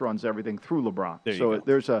 Clutch runs everything through LeBron. There's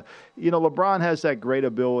LeBron has that great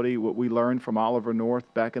ability, what we learned from Oliver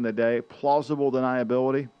North back in the day, plausible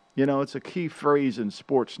deniability. It's a key phrase in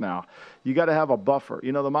sports now. You got to have a buffer.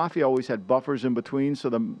 The Mafia always had buffers in between so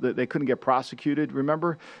they couldn't get prosecuted.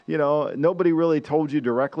 Remember? Nobody really told you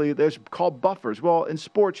directly. There's called buffers. Well, in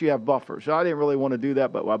sports, you have buffers. I didn't really want to do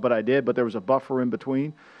that, but I did. But there was a buffer in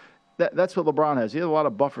between. That's what LeBron has. He has a lot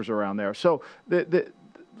of buffers around there. So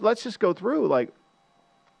let's just go through, like,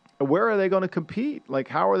 where are they going to compete? Like,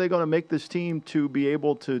 how are they going to make this team to be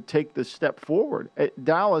able to take this step forward? At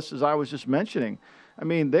Dallas, as I was just mentioning, I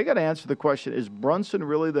mean, they got to answer the question, is Brunson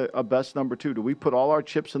really a best number two? Do we put all our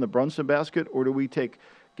chips in the Brunson basket, or do we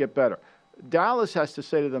get better? Dallas has to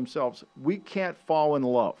say to themselves, we can't fall in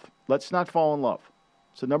love. Let's not fall in love.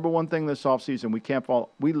 It's the number one thing this offseason. We can't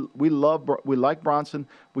fall. We like Bronson.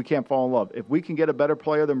 We can't fall in love. If we can get a better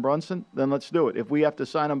player than Brunson, then let's do it. If we have to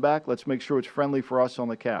sign him back, let's make sure it's friendly for us on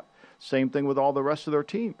the cap. Same thing with all the rest of their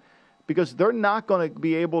team. Because they're not going to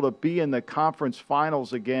be able to be in the conference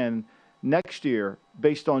finals again next year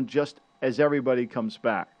based on just as everybody comes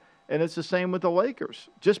back. And it's the same with the Lakers.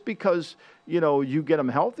 Just because, you get them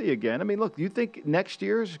healthy again. I mean, look, you think next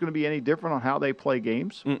year is going to be any different on how they play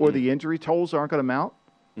games? Mm-mm. Or the injury tolls aren't going to mount?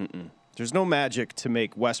 Mm-mm. There's no magic to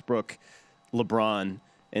make Westbrook, LeBron,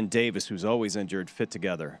 and Davis, who's always injured, fit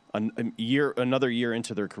together another year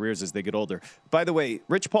into their careers as they get older. By the way,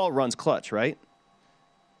 Rich Paul runs Clutch, right?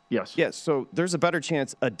 Yes. Yes, so there's a better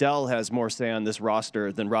chance Adele has more say on this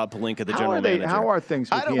roster than Rob Pelinka, the general manager. How are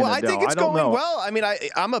things with Adele? I think it's going well. I mean,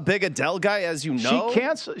 I'm a big Adele guy, as you know.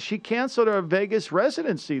 She canceled her Vegas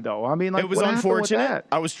residency, though. I mean, like, it was unfortunate.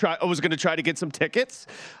 I was going to try to get some tickets.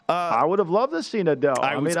 I would have loved to see Adele.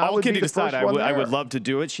 All kidding aside, I would love to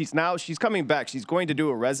do it. She's coming back. She's going to do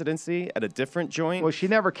a residency at a different joint. Well, she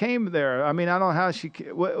never came there. I mean, I don't know how she.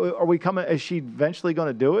 Are we coming? Is she eventually going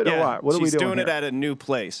to do it, or what? What are we doing? She's doing it here? at a new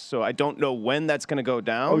place. So I don't know when that's going to go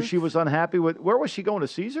down. Oh, she was unhappy with – where was she going, to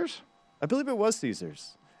Caesars? I believe it was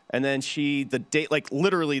Caesars. And then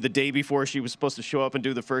literally the day before she was supposed to show up and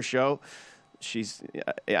do the first show,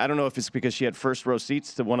 I don't know if it's because she had first row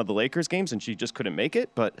seats to one of the Lakers games and she just couldn't make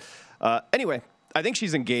it. But anyway, I think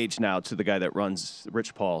she's engaged now to the guy that runs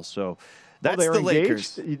Rich Paul. So that's the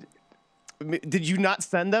Lakers. Did you not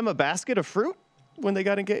send them a basket of fruit when they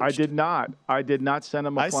got engaged? I did not. I did not send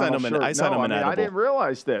them a flannel shirt. I sent them an edible. I didn't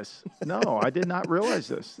realize this. No, I did not realize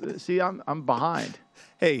this. See, I'm behind.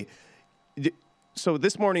 Hey, so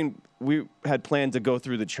this morning we had planned to go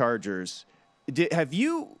through the Chargers. Have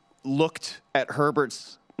you looked at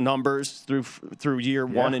Herbert's numbers through year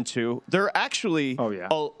 1 and 2? They're actually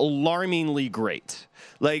alarmingly great.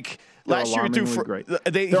 Last year,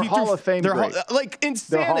 they're Hall of Fame great.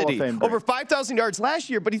 Insanity. Over 5,000 yards last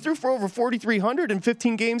year, but he threw for over 4,300 in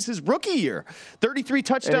 15 games his rookie year. 33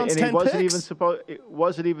 touchdowns, 10 picks. He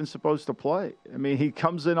wasn't even supposed to play. I mean, he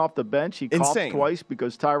comes in off the bench. He coughed twice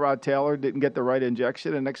because Tyrod Taylor didn't get the right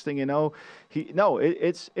injection, and next thing you know,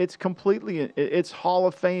 it's completely it's Hall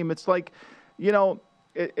of Fame. It's like,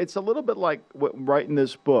 it's a little bit like writing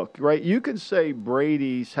this book, right? You can say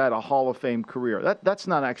Brady's had a Hall of Fame career. That's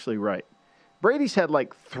not actually right. Brady's had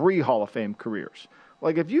 3 Hall of Fame careers.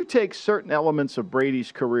 If you take certain elements of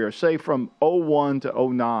Brady's career, say from 01 to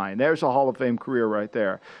 09, there's a Hall of Fame career right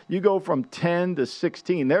there. You go from 10 to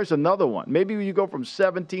 16, there's another one. Maybe you go from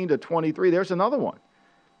 17 to 23, there's another one.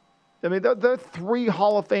 I mean, there are 3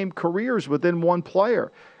 Hall of Fame careers within one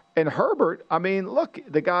player. And Herbert, I mean, look,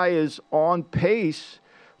 the guy is on pace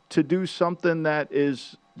to do something that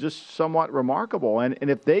is just somewhat remarkable. And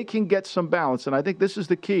if they can get some balance, and I think this is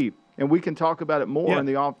the key, and we can talk about it more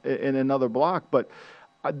in another block, but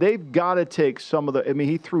they've got to take some of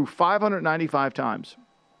he threw 595 times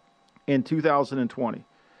in 2020.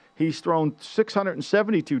 He's thrown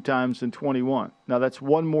 672 times in 21. Now, that's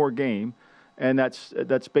one more game, and that's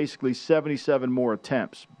basically 77 more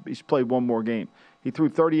attempts. He's played one more game. He threw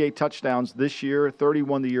 38 touchdowns this year,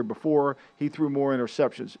 31 the year before. He threw more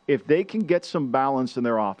interceptions. If they can get some balance in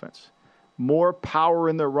their offense, more power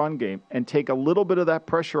in their run game, and take a little bit of that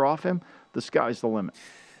pressure off him, the sky's the limit.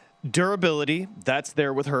 Durability, that's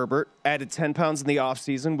there with Herbert. Added 10 pounds in the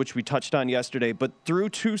offseason, which we touched on yesterday. But through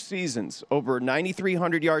 2 seasons, over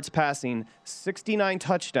 9,300 yards passing, 69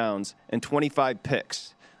 touchdowns, and 25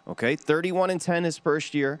 picks. Okay, 31-10 his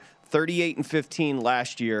first year, 38-15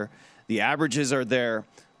 last year. The averages are there.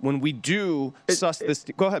 When we do suss this,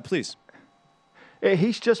 go ahead, please.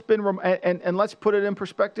 He's just been, and let's put it in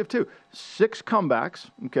perspective too. 6 comebacks,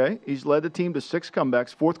 okay? He's led the team to 6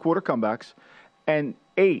 comebacks, fourth quarter comebacks, and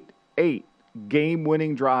 8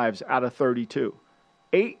 game-winning drives out of 32.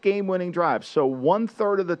 8 game-winning drives. So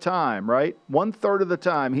 1/3 of the time, right? 1/3 of the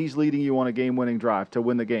time he's leading you on a game-winning drive to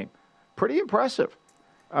win the game. Pretty impressive.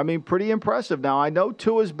 I mean, pretty impressive. Now, I know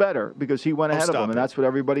Tua's better because he went ahead of him, and that's what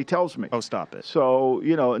everybody tells me. Oh, stop it. So,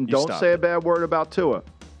 and don't say a bad word about Tua.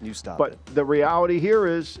 You stop it. But the reality here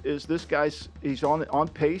is this guy's he's on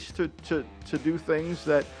pace to do things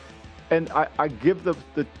that, and I give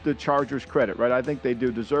the Chargers credit, right? I think they do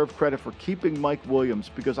deserve credit for keeping Mike Williams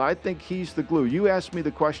because I think he's the glue. You asked me the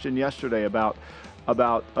question yesterday about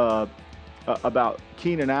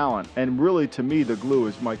Keenan Allen, and really, to me, the glue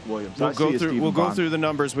is Mike Williams. We'll go through the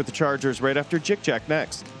numbers with the Chargers right after Jick Jack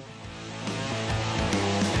next.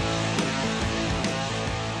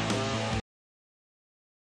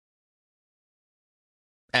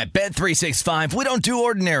 At Bet365, we don't do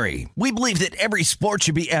ordinary. We believe that every sport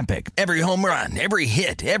should be epic. Every home run, every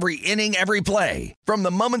hit, every inning, every play. From the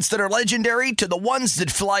moments that are legendary to the ones that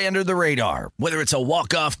fly under the radar. Whether it's a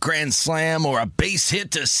walk-off grand slam or a base hit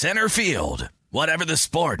to center field. Whatever the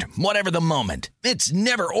sport, whatever the moment, it's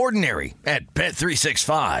never ordinary at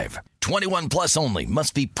Bet365. 21 plus only.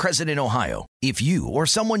 Must be present in Ohio. If you or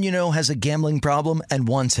someone you know has a gambling problem and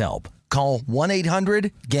wants help, call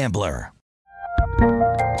 1-800-GAMBLER.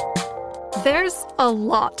 There's a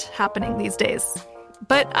lot happening these days,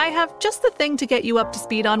 but I have just the thing to get you up to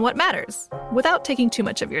speed on what matters without taking too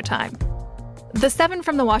much of your time. The 7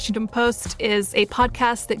 from the Washington Post is a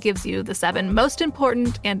podcast that gives you the 7 most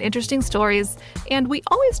important and interesting stories, and we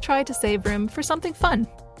always try to save room for something fun.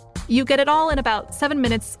 You get it all in about 7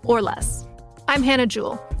 minutes or less. I'm Hannah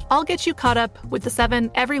Jewell. I'll get you caught up with the 7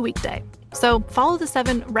 every weekday. So follow the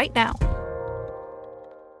 7 right now.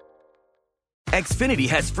 Xfinity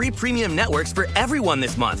has free premium networks for everyone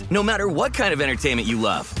this month, no matter what kind of entertainment you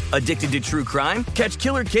love. Addicted to true crime? Catch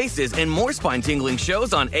killer cases and more spine-tingling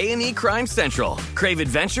shows on A&E Crime Central. Crave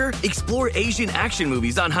adventure? Explore Asian action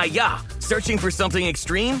movies on Hi-YAH. Searching for something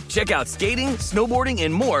extreme? Check out skating, snowboarding,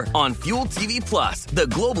 and more on Fuel TV Plus, the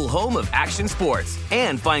global home of action sports.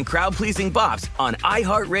 And find crowd-pleasing bops on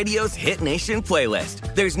iHeartRadio's Hit Nation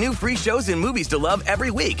playlist. There's new free shows and movies to love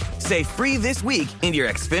every week. Say free this week in your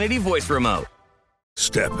Xfinity voice remote.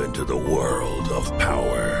 Step into the world of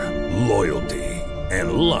power, loyalty,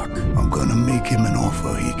 and luck. I'm gonna make him an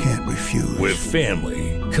offer he can't refuse. With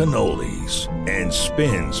family, cannolis, and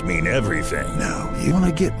spins mean everything. Now, you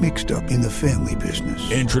wanna get mixed up in the family business.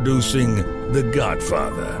 Introducing The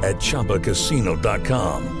Godfather at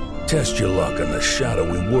ChumbaCasino.com. Test your luck in the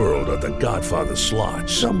shadowy world of The Godfather slot.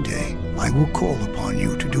 Someday, I will call upon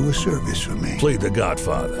you to do a service for me. Play The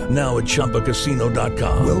Godfather, now at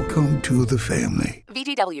ChumbaCasino.com. Welcome to the family.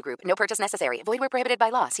 VGW Group. No purchase necessary. Void where prohibited by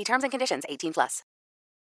law. See terms and conditions. 18+.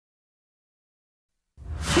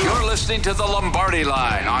 You're listening to the Lombardi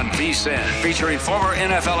Line on VSiN, featuring former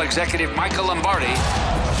NFL executive Michael Lombardi.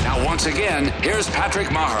 Now, once again, here's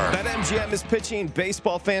Patrick Maher. BetMGM is pitching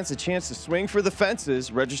baseball fans a chance to swing for the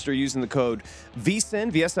fences. Register using the code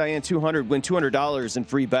VSiN, VSIN 200. Win $200 in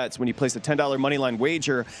free bets when you place a $10 moneyline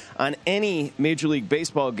wager on any Major League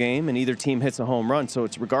Baseball game and either team hits a home run. So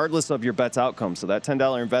it's regardless of your bet's outcome. So that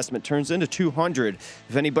 $10 investment turns into $200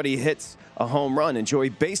 if anybody hits a home run. Enjoy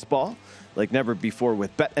baseball like never before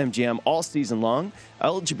with BetMGM all season long.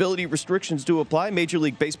 Eligibility restrictions do apply. Major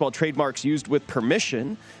League Baseball trademarks used with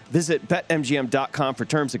permission. Visit BetMGM.com for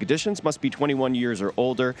terms and conditions. Must be 21 years or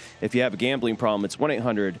older. If you have a gambling problem, it's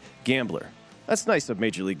 1-800-GAMBLER. That's nice of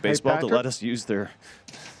Major League Baseball to let us use their...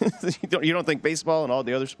 You don't think baseball and all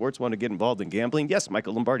the other sports want to get involved in gambling? Yes,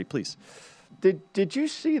 Michael Lombardi, please. Did you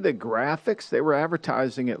see the graphics? They were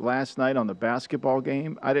advertising it last night on the basketball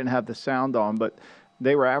game. I didn't have the sound on, but...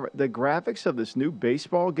 the graphics of this new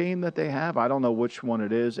baseball game that they have, I don't know which one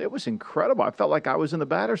it is. It was incredible. I felt like I was in the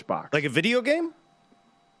batter's box. Like a video game?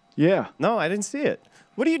 Yeah. No, I didn't see it.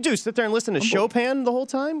 What do you do? Sit there and listen to Chopin the whole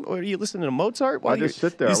time? Or do you listen to Mozart? I just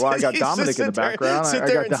sit there. Well, I got Dominic in the background. I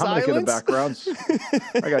got Dominic in the background.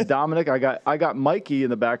 I got Dominic. I got Mikey in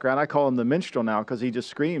the background. I call him the minstrel now because he just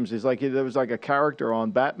screams. He's like, there was like a character on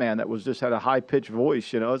Batman that was just had a high-pitched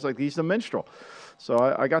voice. You know, it's like he's the minstrel. So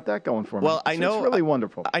I got that going for me. Well, I know it's really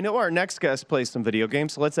wonderful. I know our next guest plays some video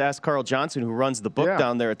games, so let's ask Carl Johnson, who runs the book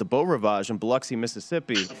down there at the Beau Rivage in Biloxi,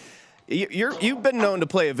 Mississippi. You've been known to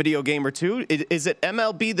play a video game or two. Is it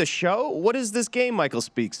MLB The Show? What is this game Michael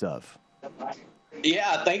speaks of?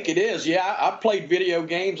 Yeah, I think it is. Yeah, I played video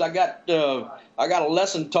games. I got a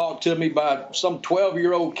lesson taught to me by some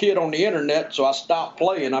 12-year-old kid on the internet, so I stopped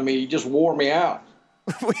playing. I mean, he just wore me out.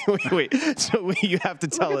 Wait. So you have to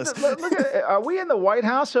tell us. Are we in the White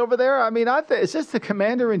House over there? I mean, is this the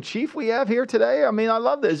commander-in-chief we have here today? I mean, I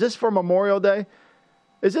love this. Is this for Memorial Day?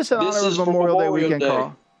 Is this in honor of Memorial Day weekend,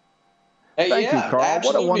 Carl? Hey, Thank you, Carl.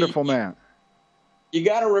 Absolutely. What a wonderful man. You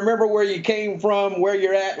got to remember where you came from, where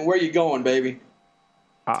you're at, and where you're going, baby.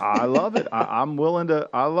 I love it. I'm willing to.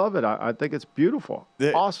 I love it. I think it's beautiful.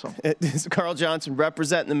 Awesome. It's Carl Johnson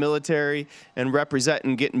representing the military and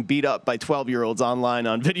representing getting beat up by 12-year-olds online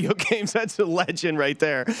on video games. That's a legend right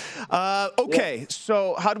there. Okay,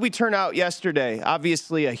 so how did we turn out yesterday?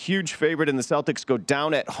 Obviously, a huge favorite in the Celtics go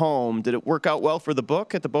down at home. Did it work out well for the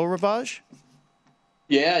book at the Beau Rivage?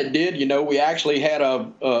 Yeah, it did. You know, we actually had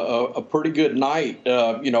a pretty good night.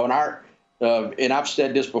 And and I've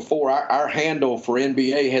said this before, our handle for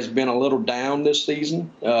NBA has been a little down this season.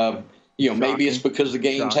 Maybe it's because the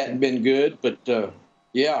games hadn't been good, but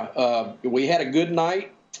we had a good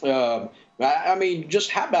night. I mean, just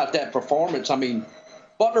how about that performance? I mean,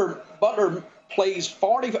 Butler plays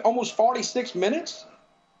almost 46 minutes.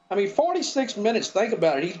 I mean, 46 minutes. Think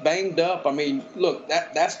about it. He's banged up. I mean, look,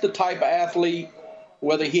 that's the type of athlete.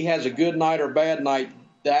 Whether he has a good night or bad night,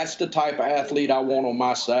 that's the type of athlete I want on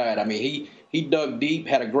my side. I mean, he dug deep,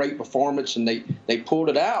 had a great performance, and they pulled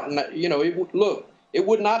it out. And, it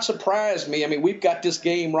would not surprise me. I mean, we've got this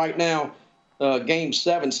game right now, Game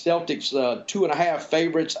 7, Celtics 2.5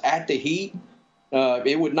 favorites at the Heat.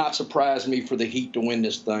 It would not surprise me for the Heat to win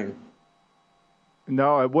this thing.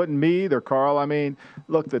 No, it wouldn't me either, Carl. I mean,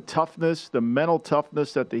 look, the toughness, the mental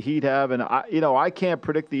toughness that the Heat have, and I can't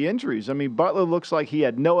predict the injuries. I mean, Butler looks like he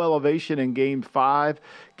had no elevation in Game 5.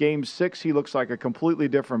 Game 6, he looks like a completely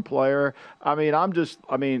different player. I mean, I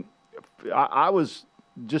was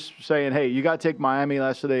just saying, hey, you got to take Miami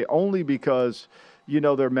yesterday only because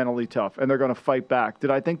they're mentally tough and they're going to fight back.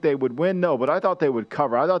 Did I think they would win? No, but I thought they would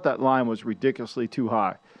cover. I thought that line was ridiculously too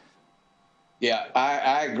high. Yeah,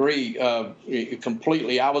 I agree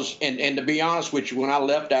completely. I was, and to be honest with you, when I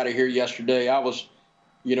left out of here yesterday, I was,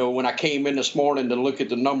 when I came in this morning to look at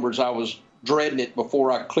the numbers, I was dreading it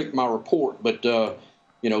before I clicked my report. But,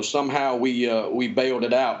 somehow we bailed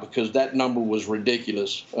it out because that number was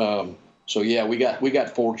ridiculous. So yeah, we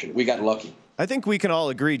got fortunate. We got lucky. I think we can all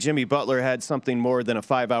agree Jimmy Butler had something more than a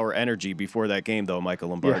 5-hour energy before that game, though, Michael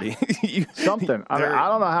Lombardi. Yeah. Something. I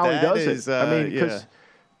don't know how he does it.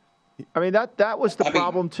 That was the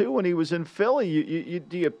problem, too, when he was in Philly.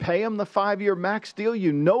 Do you pay him the 5-year max deal?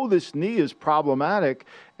 You know this knee is problematic,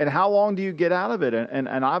 and how long do you get out of it?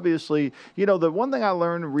 And obviously, the one thing I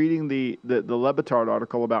learned reading the Le Batard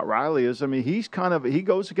article about Riley is, he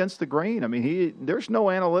goes against the grain. There's no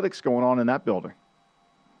analytics going on in that building.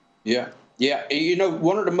 Yeah. Yeah,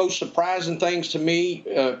 one of the most surprising things to me,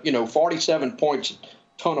 47 points, a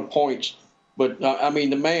ton of points. But,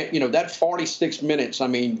 the man, that 46 minutes,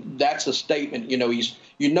 that's a statement.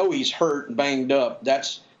 He's hurt and banged up.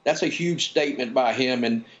 That's a huge statement by him.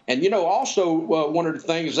 And also one of the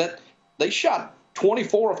things that they shot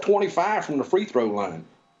 24 of 25 from the free throw line.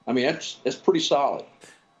 That's pretty solid.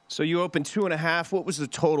 So you opened 2.5. What was the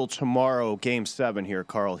total tomorrow, Game 7 here,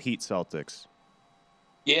 Carl, Heat Celtics?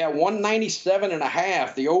 Yeah,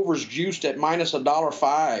 197.5. The over's juiced at minus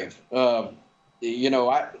 $1.05.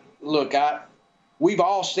 We've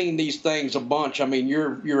all seen these things a bunch.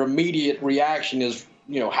 Your immediate reaction is,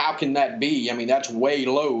 how can that be? That's way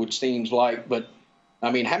low, it seems like. But,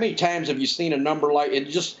 how many times have you seen a number like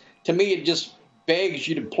it? To me, it just begs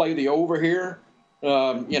you to play the over here.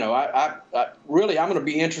 I'm going to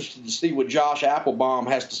be interested to see what Josh Applebaum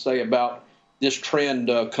has to say about this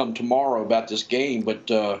trend come tomorrow about this game.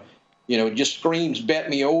 But, it just screams bet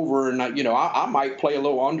me over. And, I might play a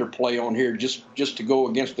little underplay on here just to go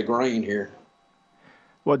against the grain here.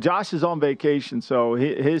 Well, Josh is on vacation, so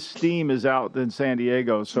his steam is out in San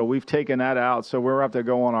Diego. So we've taken that out. So we're have to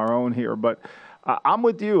go on our own here. But I'm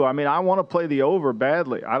with you. I want to play the over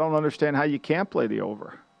badly. I don't understand how you can't play the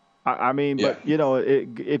over. But,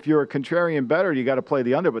 if you're a contrarian bettor, you got to play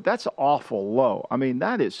the under. But that's awful low.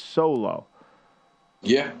 that is so low.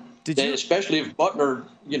 Yeah. Especially if Butler,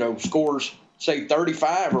 scores, say,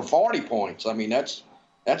 35 or 40 points.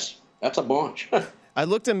 That's a bunch. I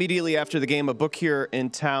looked immediately after the game. A book here in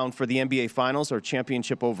town for the NBA Finals, or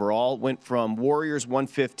championship overall, went from Warriors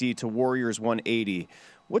 150 to Warriors 180.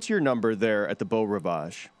 What's your number there at the Beau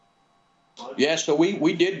Rivage? Yeah, so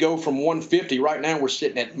we did go from 150. Right now we're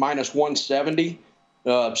sitting at minus 170.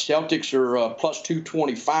 Celtics are plus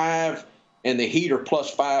 225, and the Heat are plus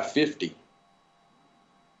 550.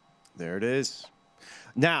 There it is.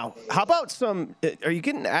 Now, how about are you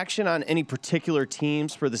getting action on any particular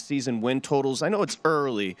teams for the season win totals? I know it's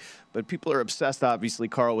early, but people are obsessed, obviously,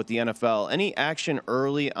 Carl, with the NFL. Any action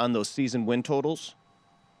early on those season win totals?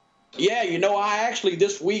 Yeah,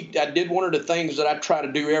 this week I did one of the things that I try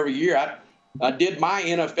to do every year. I did my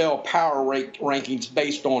NFL power rankings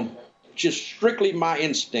based on just strictly my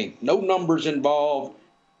instinct. No numbers involved,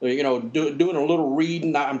 doing a little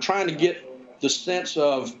reading. I'm trying to get the sense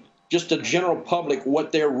of just the general public,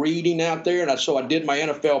 what they're reading out there. And so I did my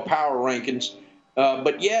NFL power rankings.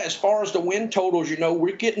 But, yeah, as far as the win totals,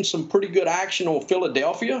 we're getting some pretty good action on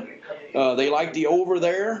Philadelphia. They like the over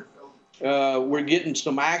there. We're getting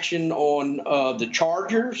some action on the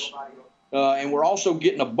Chargers. And we're also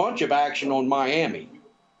getting a bunch of action on Miami.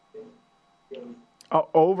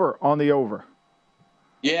 Over on the over.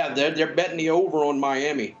 Yeah, they're betting the over on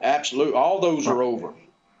Miami. Absolutely. All those are over.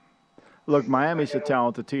 Look, Miami's a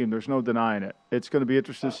talented team. There's no denying it. It's going to be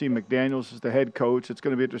interesting to see McDaniels as the head coach. It's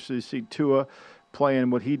going to be interesting to see Tua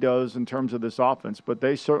playing what he does in terms of this offense. But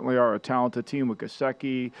they certainly are a talented team with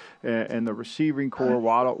Gesicki and the receiving core,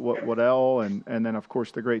 Waddell, and then, of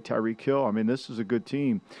course, the great Tyreek Hill. This is a good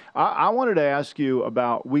team. I wanted to ask you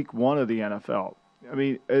about week 1 of the NFL.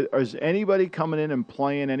 Is anybody coming in and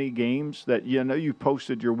playing any games that you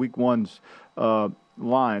posted your week 1's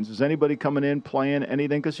lines? Is anybody coming in playing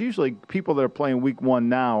anything? Because usually people that are playing week 1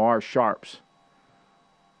 now are sharps.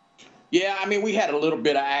 Yeah, we had a little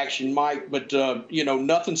bit of action, Mike, but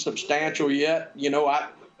nothing substantial yet.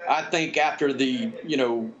 I think after the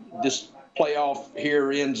this playoff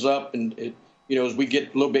here ends up, and as we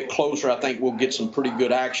get a little bit closer, I think we'll get some pretty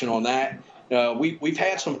good action on that. We've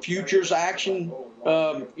had some futures action,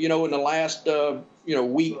 in the last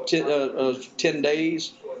week, 10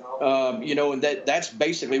 days. And that's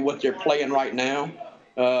basically what they're playing right now.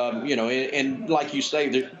 And like you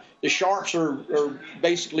say, the Sharps are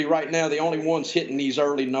basically right now the only ones hitting these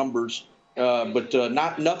early numbers, but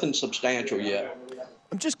nothing substantial yet.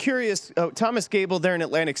 I'm just curious, Thomas Gable there in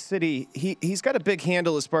Atlantic City, he's got a big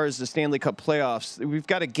handle as far as the Stanley Cup playoffs. We've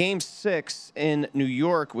got a Game 6 in New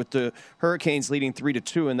York with the Hurricanes leading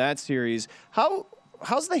 3-2 in that series.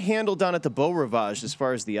 How's the handle down at the Beau Rivage as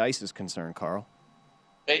far as the ice is concerned, Carl?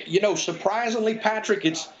 surprisingly, Patrick,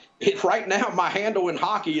 it's right now my handle in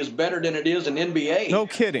hockey is better than it is in NBA. No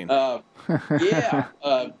kidding. Look,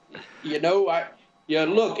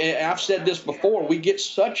 I've said this before. We get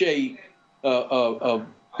such a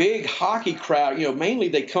big hockey crowd. Mainly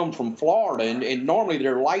they come from Florida, and normally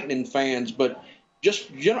they're Lightning fans, but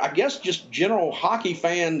just general hockey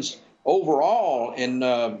fans overall. And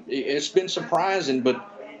it's been surprising, but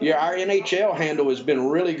yeah, our NHL handle has been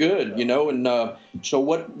really good, and so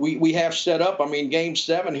what we have set up, Game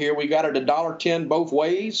 7 here, we got it $1.10 both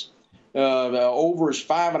ways. The over is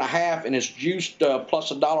 5.5, and it's juiced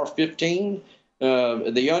plus $1.15.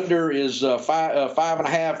 The under is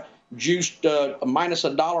 5.5, juiced minus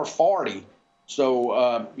 $1.40.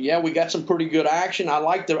 So we got some pretty good action. I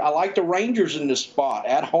like the Rangers in this spot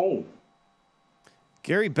at home.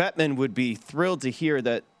 Gary Bettman would be thrilled to hear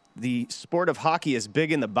that the sport of hockey is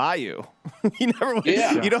big in the Bayou. You don't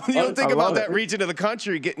think about that region of the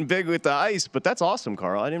country getting big with the ice, but that's awesome,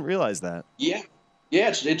 Carl. I didn't realize that. Yeah,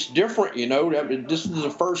 it's different. This is the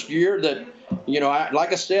first year that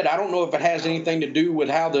like I said, I don't know if it has anything to do with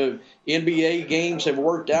how the NBA games have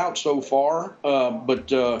worked out so far,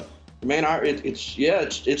 but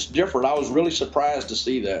it's different. I was really surprised to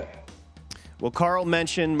see that. Well, Carl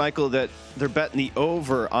mentioned, Michael, that they're betting the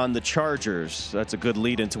over on the Chargers. That's a good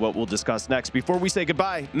lead into what we'll discuss next. Before we say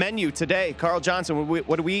goodbye, menu today. Carl Johnson,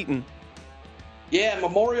 what are we eating? Yeah,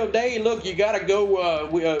 Memorial Day. Look, you got to go.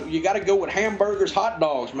 You got to go with hamburgers, hot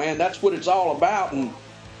dogs, man. That's what it's all about. And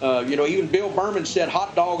even Bill Berman said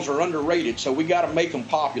hot dogs are underrated, so we got to make them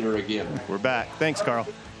popular again. We're back. Thanks, Carl.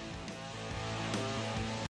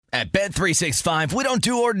 At Bet365, we don't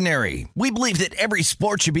do ordinary. We believe that every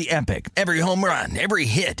sport should be epic. Every home run, every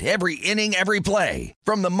hit, every inning, every play.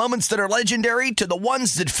 From the moments that are legendary to the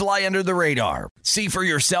ones that fly under the radar. See for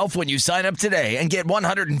yourself when you sign up today and get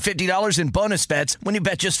 $150 in bonus bets when you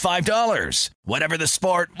bet just $5. Whatever the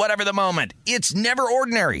sport, whatever the moment, it's never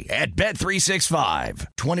ordinary at Bet365.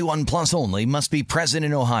 21 plus only. Must be present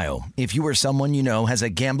in Ohio. If you or someone you know has a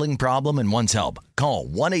gambling problem and wants help, call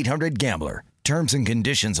 1-800-GAMBLER. Terms and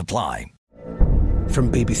conditions apply.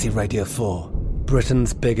 From BBC Radio 4,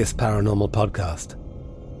 Britain's biggest paranormal podcast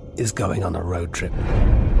is going on a road trip.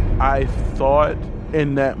 I thought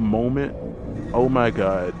in that moment, oh my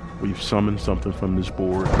God, we've summoned something from this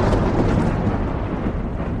board.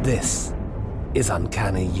 This is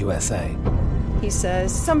Uncanny USA. He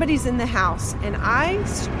says, somebody's in the house, and I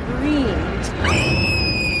screamed.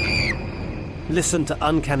 Listen to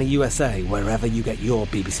Uncanny USA wherever you get your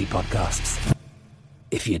BBC podcasts,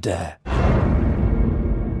 if you dare.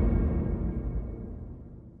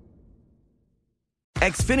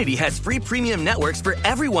 Xfinity has free premium networks for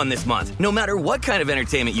everyone this month, no matter what kind of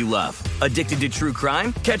entertainment you love. Addicted to true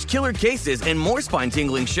crime? Catch killer cases and more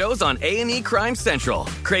spine-tingling shows on A&E Crime Central.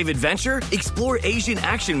 Crave adventure? Explore Asian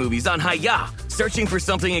action movies on Hi-YAH. Searching for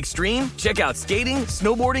something extreme? Check out skating,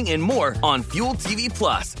 snowboarding, and more on Fuel TV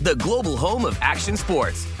Plus, the global home of action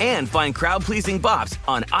sports. And find crowd-pleasing bops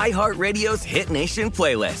on iHeartRadio's Hit Nation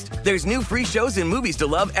playlist. There's new free shows and movies to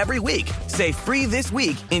love every week. Say free this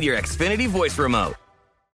week in your Xfinity voice remote.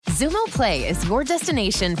 Xumo Play is your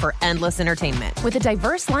destination for endless entertainment. With a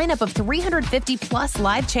diverse lineup of 350 plus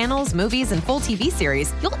live channels, movies, and full TV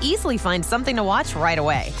series, you'll easily find something to watch right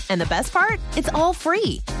away. And the best part? It's all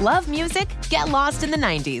free. Love music? Get lost in the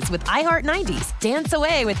 90s with iHeart 90s, dance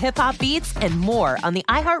away with hip-hop beats, and more on the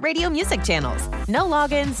iHeartRadio music channels. No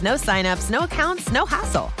logins, no signups, no accounts, no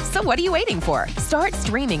hassle. So what are you waiting for? Start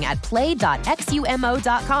streaming at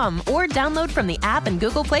play.xumo.com or download from the app and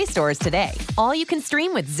Google Play stores today. All you can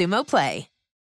stream with Xumo Play.